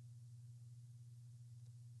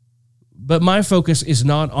 But my focus is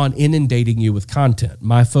not on inundating you with content.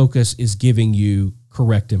 My focus is giving you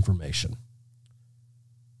correct information.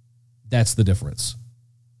 That's the difference.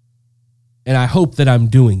 And I hope that I'm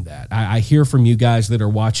doing that. I hear from you guys that are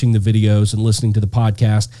watching the videos and listening to the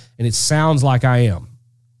podcast, and it sounds like I am.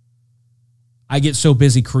 I get so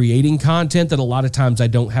busy creating content that a lot of times I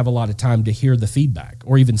don't have a lot of time to hear the feedback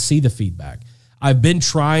or even see the feedback. I've been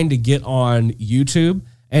trying to get on YouTube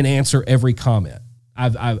and answer every comment.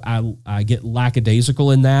 I get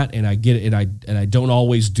lackadaisical in that, and I get it, and I don't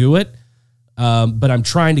always do it. But I'm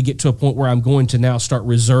trying to get to a point where I'm going to now start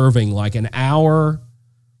reserving like an hour,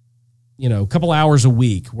 you know, a couple hours a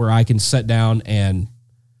week where I can sit down and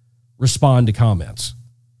respond to comments.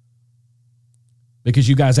 Because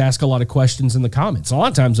you guys ask a lot of questions in the comments. A lot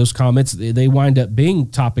of times those comments, they wind up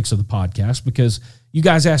being topics of the podcast because you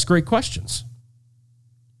guys ask great questions.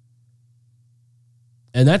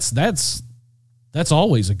 And that's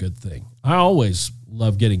always a good thing. I always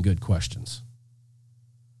love getting good questions.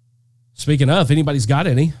 Speaking of, if anybody's got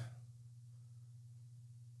any,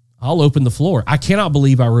 I'll open the floor. I cannot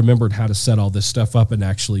believe I remembered how to set all this stuff up and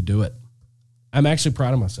actually do it. I'm actually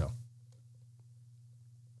proud of myself.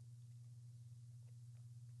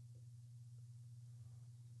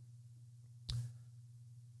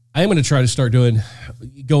 I am going to try to start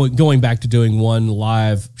going back to doing one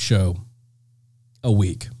live show a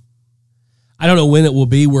week. I don't know when it will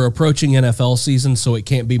be. We're approaching NFL season, so it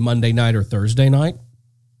can't be Monday night or Thursday night.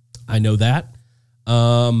 I know that.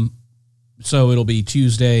 So it'll be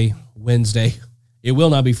Tuesday, Wednesday. It will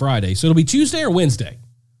not be Friday. So it'll be Tuesday or Wednesday.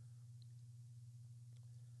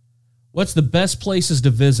 What's the best places to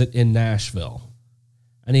visit in Nashville?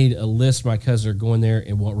 I need a list. My cousins are going there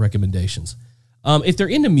and want recommendations. If they're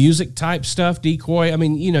into music type stuff, Decoy, I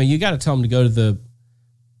mean, you know, you got to tell them to go to the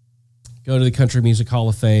Country Music Hall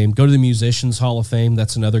of Fame, go to the Musicians Hall of Fame.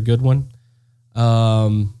 That's another good one.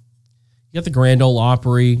 You got the Grand Ole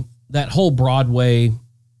Opry, that whole Broadway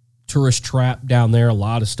tourist trap down there, a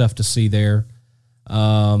lot of stuff to see there.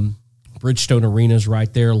 Bridgestone Arena's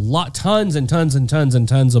right there. Tons and tons and tons and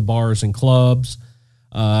tons of bars and clubs.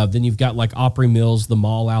 Then you've got like Opry Mills, the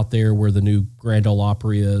mall out there where the new Grand Ole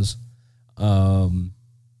Opry is.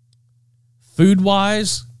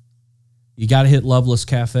 Food-wise, you got to hit Loveless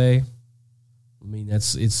Cafe. I mean,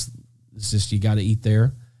 it's just, you got to eat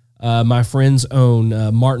there. My friends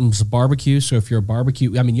own Martin's Barbecue. So if you're a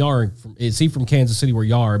barbecue, I mean, y'all are is he from Kansas City where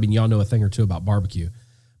y'all are? I mean, y'all know a thing or two about barbecue.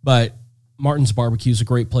 But Martin's Barbecue is a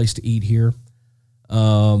great place to eat here.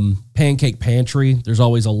 Pancake Pantry. There's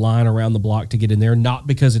always a line around the block to get in there. Not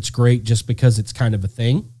because it's great, just because it's kind of a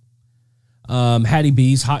thing. Hattie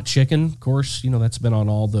B's Hot Chicken, of course. You know, that's been on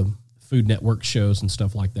all the Food Network shows and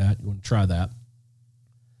stuff like that. You want to try that.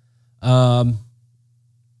 I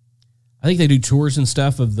think they do tours and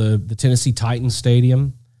stuff of the Tennessee Titans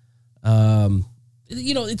Stadium.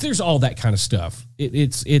 You know, there's all that kind of stuff.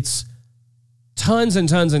 It's tons and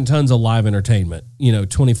tons and tons of live entertainment, you know,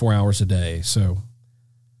 24 hours a day. So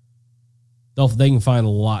they can find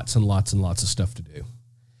lots and lots and lots of stuff to do.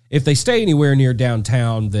 If they stay anywhere near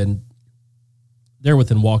downtown, then they're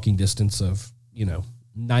within walking distance of, you know,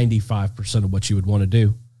 95% of what you would want to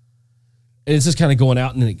do. And it's just kind of going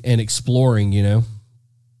out and exploring, you know.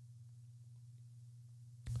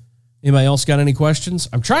 Anybody else got any questions?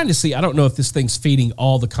 I'm trying to see. I don't know if this thing's feeding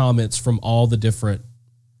all the comments from all the different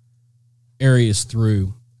areas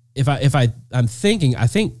through. I'm thinking, I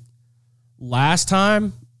think last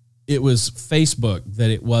time it was Facebook that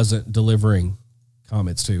it wasn't delivering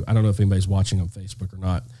comments to. I don't know if anybody's watching on Facebook or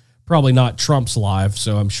not. Probably not. Trump's live,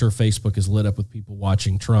 so I'm sure Facebook is lit up with people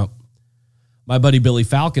watching Trump. My buddy Billy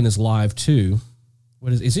Falcon is live too.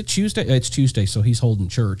 What is it Tuesday? It's Tuesday, so he's holding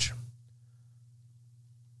church.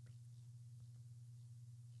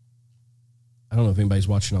 I don't know if anybody's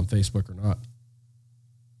watching on Facebook or not.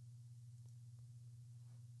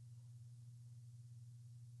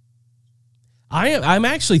 I'm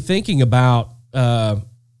actually thinking about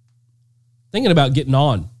getting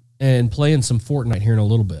on and playing some Fortnite here in a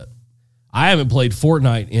little bit. I haven't played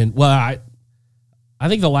Fortnite in, well, I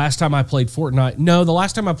think the last time I played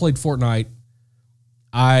Fortnite,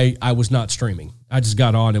 I was not streaming. I just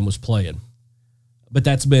got on and was playing. But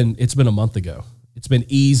it's been a month ago. It's been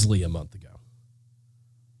easily a month ago.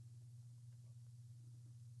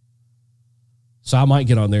 So I might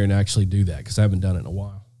get on there and actually do that because I haven't done it in a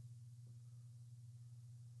while.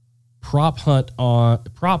 Prop Hunt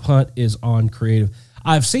is on Creative.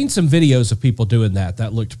 I've seen some videos of people doing that.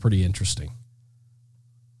 That looked pretty interesting.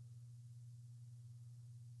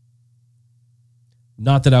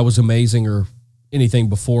 Not that I was amazing or anything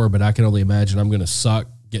before, but I can only imagine I'm going to suck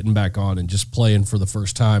getting back on and just playing for the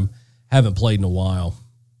first time. Haven't played in a while.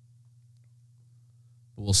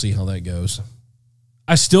 But we'll see how that goes.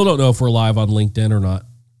 I still don't know if we're live on LinkedIn or not.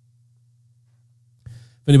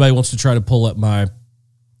 If anybody wants to try to pull up my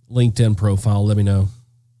LinkedIn profile, let me know.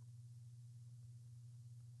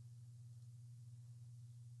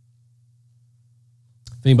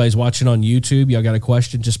 If anybody's watching on YouTube, y'all got a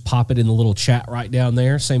question, just pop it in the little chat right down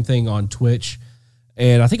there. Same thing on Twitch.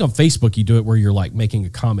 And I think on Facebook, you do it where you're like making a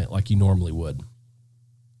comment like you normally would.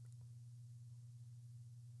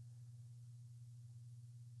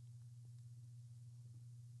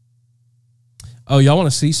 Oh, y'all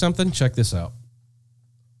want to see something? Check this out.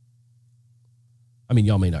 I mean,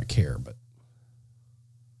 y'all may not care, but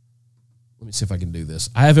let me see if I can do this.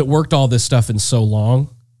 I haven't worked all this stuff in so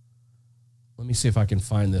long. Let me see if I can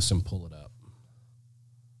find this and pull it up.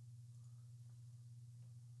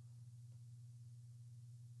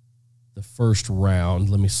 The first round.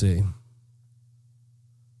 Let me see.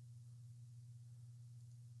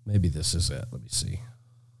 Maybe this is it. Let me see.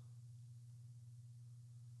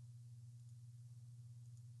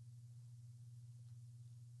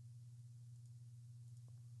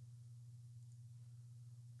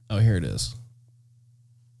 Oh, here it is.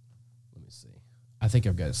 Let me see. I think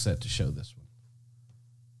I've got it set to show this one.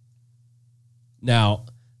 Now,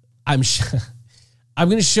 I'm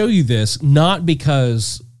going to show you this not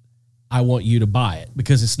because I want you to buy it,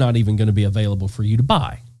 because it's not even going to be available for you to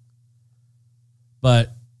buy.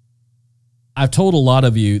 But I've told a lot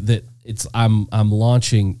of you that I'm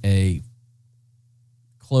launching a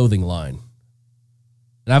clothing line,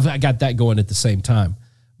 and I got that going at the same time.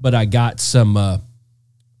 But I got some.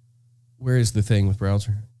 Where is the thing with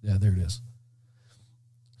browser? Yeah, there it is.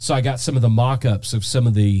 So I got some of the mock-ups of some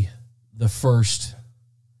of the first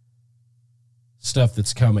stuff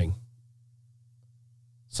that's coming.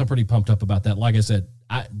 So I'm pretty pumped up about that. Like I said,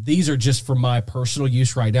 these are just for my personal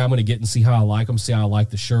use right now. I'm going to get and see how I like them, see how I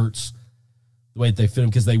like the shirts. the way that they fit them,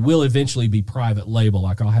 because they will eventually be private label.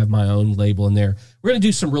 Like I'll have my own label in there. We're going to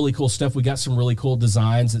do some really cool stuff. We got some really cool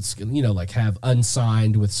designs that's, you know, like have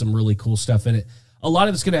unsigned with some really cool stuff in it. A lot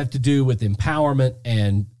of it's going to have to do with empowerment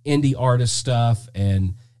and indie artist stuff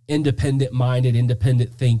and independent-minded,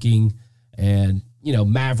 independent thinking, and, you know,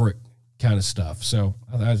 Maverick kind of stuff. So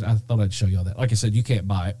I thought I'd show you all that. Like I said, you can't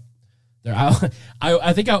buy it.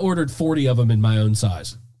 I think I ordered 40 of them in my own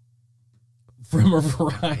size from a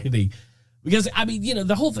variety. Because, I mean, you know,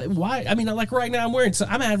 the whole thing, why? I mean, like right now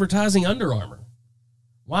I'm advertising Under Armour.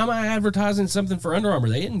 Why am I advertising something for Under Armour?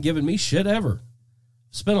 They hadn't given me shit ever.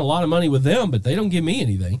 Spent a lot of money with them, but they don't give me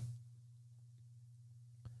anything.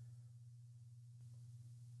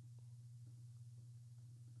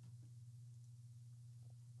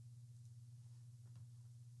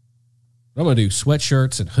 I'm going to do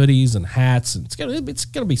sweatshirts and hoodies and hats, and it's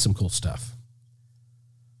gonna be some cool stuff.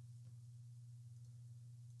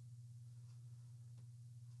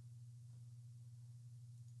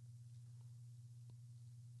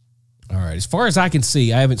 All right, as far as I can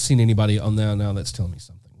see, I haven't seen anybody on there now that's telling me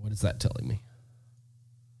something. What is that telling me?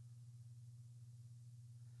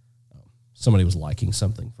 Oh, somebody was liking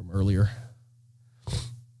something from earlier.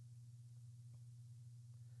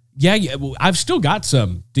 Yeah, well, I've still got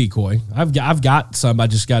some, Decoy. I've got some. I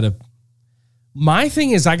just got to. My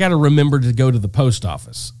thing is, I got to remember to go to the post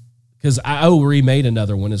office, because I remade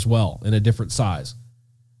another one as well in a different size,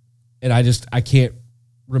 and I can't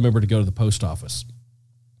remember to go to the post office.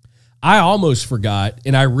 I almost forgot,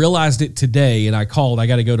 and I realized it today, and I called. I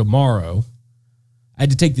got to go tomorrow. I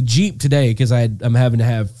had to take the Jeep today because I'm having to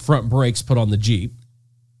have front brakes put on the Jeep.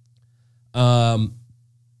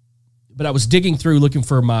 But I was digging through looking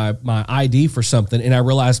for my ID for something, and I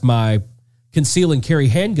realized my conceal and carry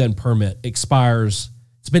handgun permit expires.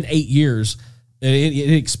 It's been 8 years.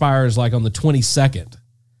 It expires like on the 22nd.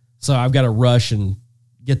 So I've got to rush and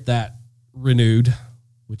get that renewed,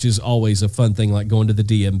 which is always a fun thing, like going to the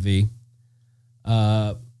DMV.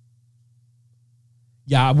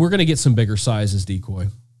 Yeah, we're going to get some bigger sizes, Decoy.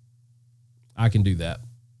 I can do that.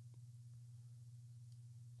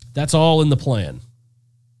 That's all in the plan.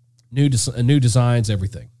 New designs,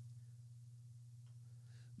 everything.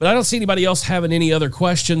 But I don't see anybody else having any other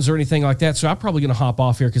questions or anything like that, so I'm probably going to hop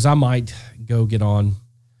off here because I might go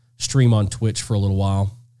stream on Twitch for a little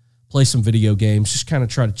while, play some video games, just kind of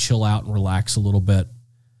try to chill out and relax a little bit.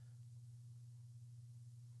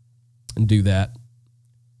 And do that.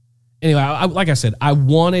 Anyway, like I said, I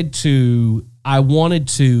wanted to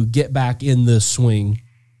get back in the swing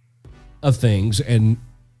of things and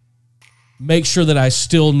make sure that I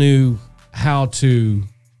still knew how to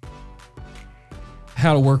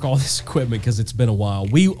work all this equipment, because it's been a while.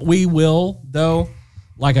 We will, though,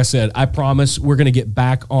 like I said, I promise we're going to get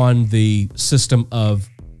back on the system of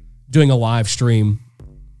doing a live stream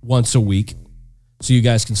once a week, so you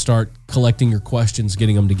guys can start collecting your questions,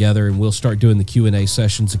 getting them together, and we'll start doing the Q&A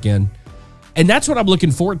sessions again. And that's what I'm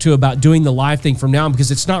looking forward to about doing the live thing from now on, because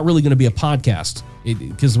it's not really going to be a podcast,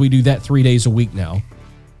 because we do that 3 days a week now.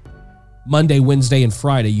 Monday, Wednesday, and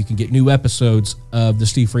Friday, you can get new episodes of the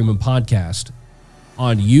Steve Freeman podcast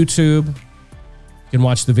on YouTube. You can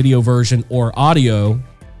watch the video version or audio.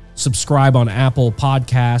 Subscribe on Apple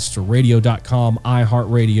Podcasts or radio.com,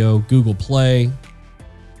 iHeartRadio, Google Play.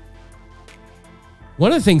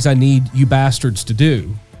 One of the things I need you bastards to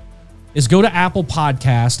do is go to Apple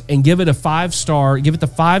Podcast and give it a 5-star, give it the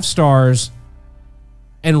 5 stars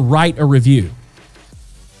and write a review.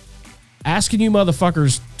 Asking you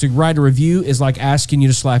motherfuckers to write a review is like asking you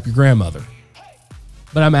to slap your grandmother.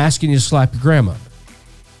 But I'm asking you to slap your grandmother.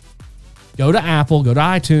 Go to Apple, go to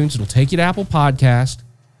iTunes. It'll take you to Apple Podcast.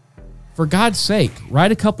 For God's sake,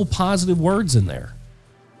 write a couple positive words in there.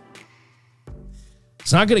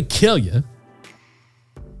 It's not going to kill you.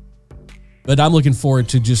 But I'm looking forward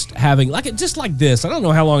to just having, just like this. I don't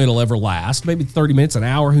know how long it'll ever last. Maybe 30 minutes, an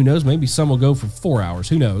hour, who knows? Maybe some will go for 4 hours,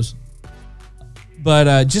 who knows?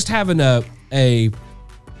 But just having a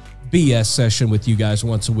BS session with you guys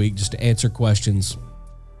once a week, just to answer questions,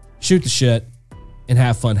 shoot the shit, and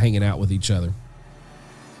have fun hanging out with each other.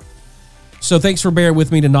 So thanks for bearing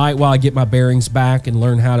with me tonight while I get my bearings back and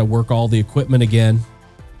learn how to work all the equipment again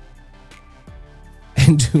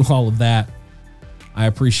and do all of that. I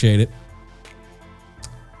appreciate it.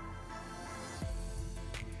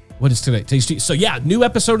 What is today? So yeah, new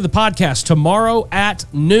episode of the podcast tomorrow at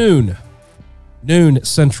noon. Noon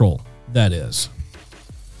Central, that is.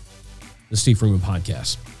 The Steve Freeman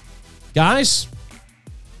podcast. Guys,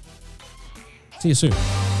 see you soon.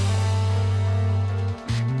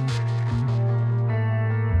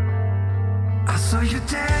 I saw you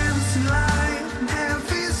dancing like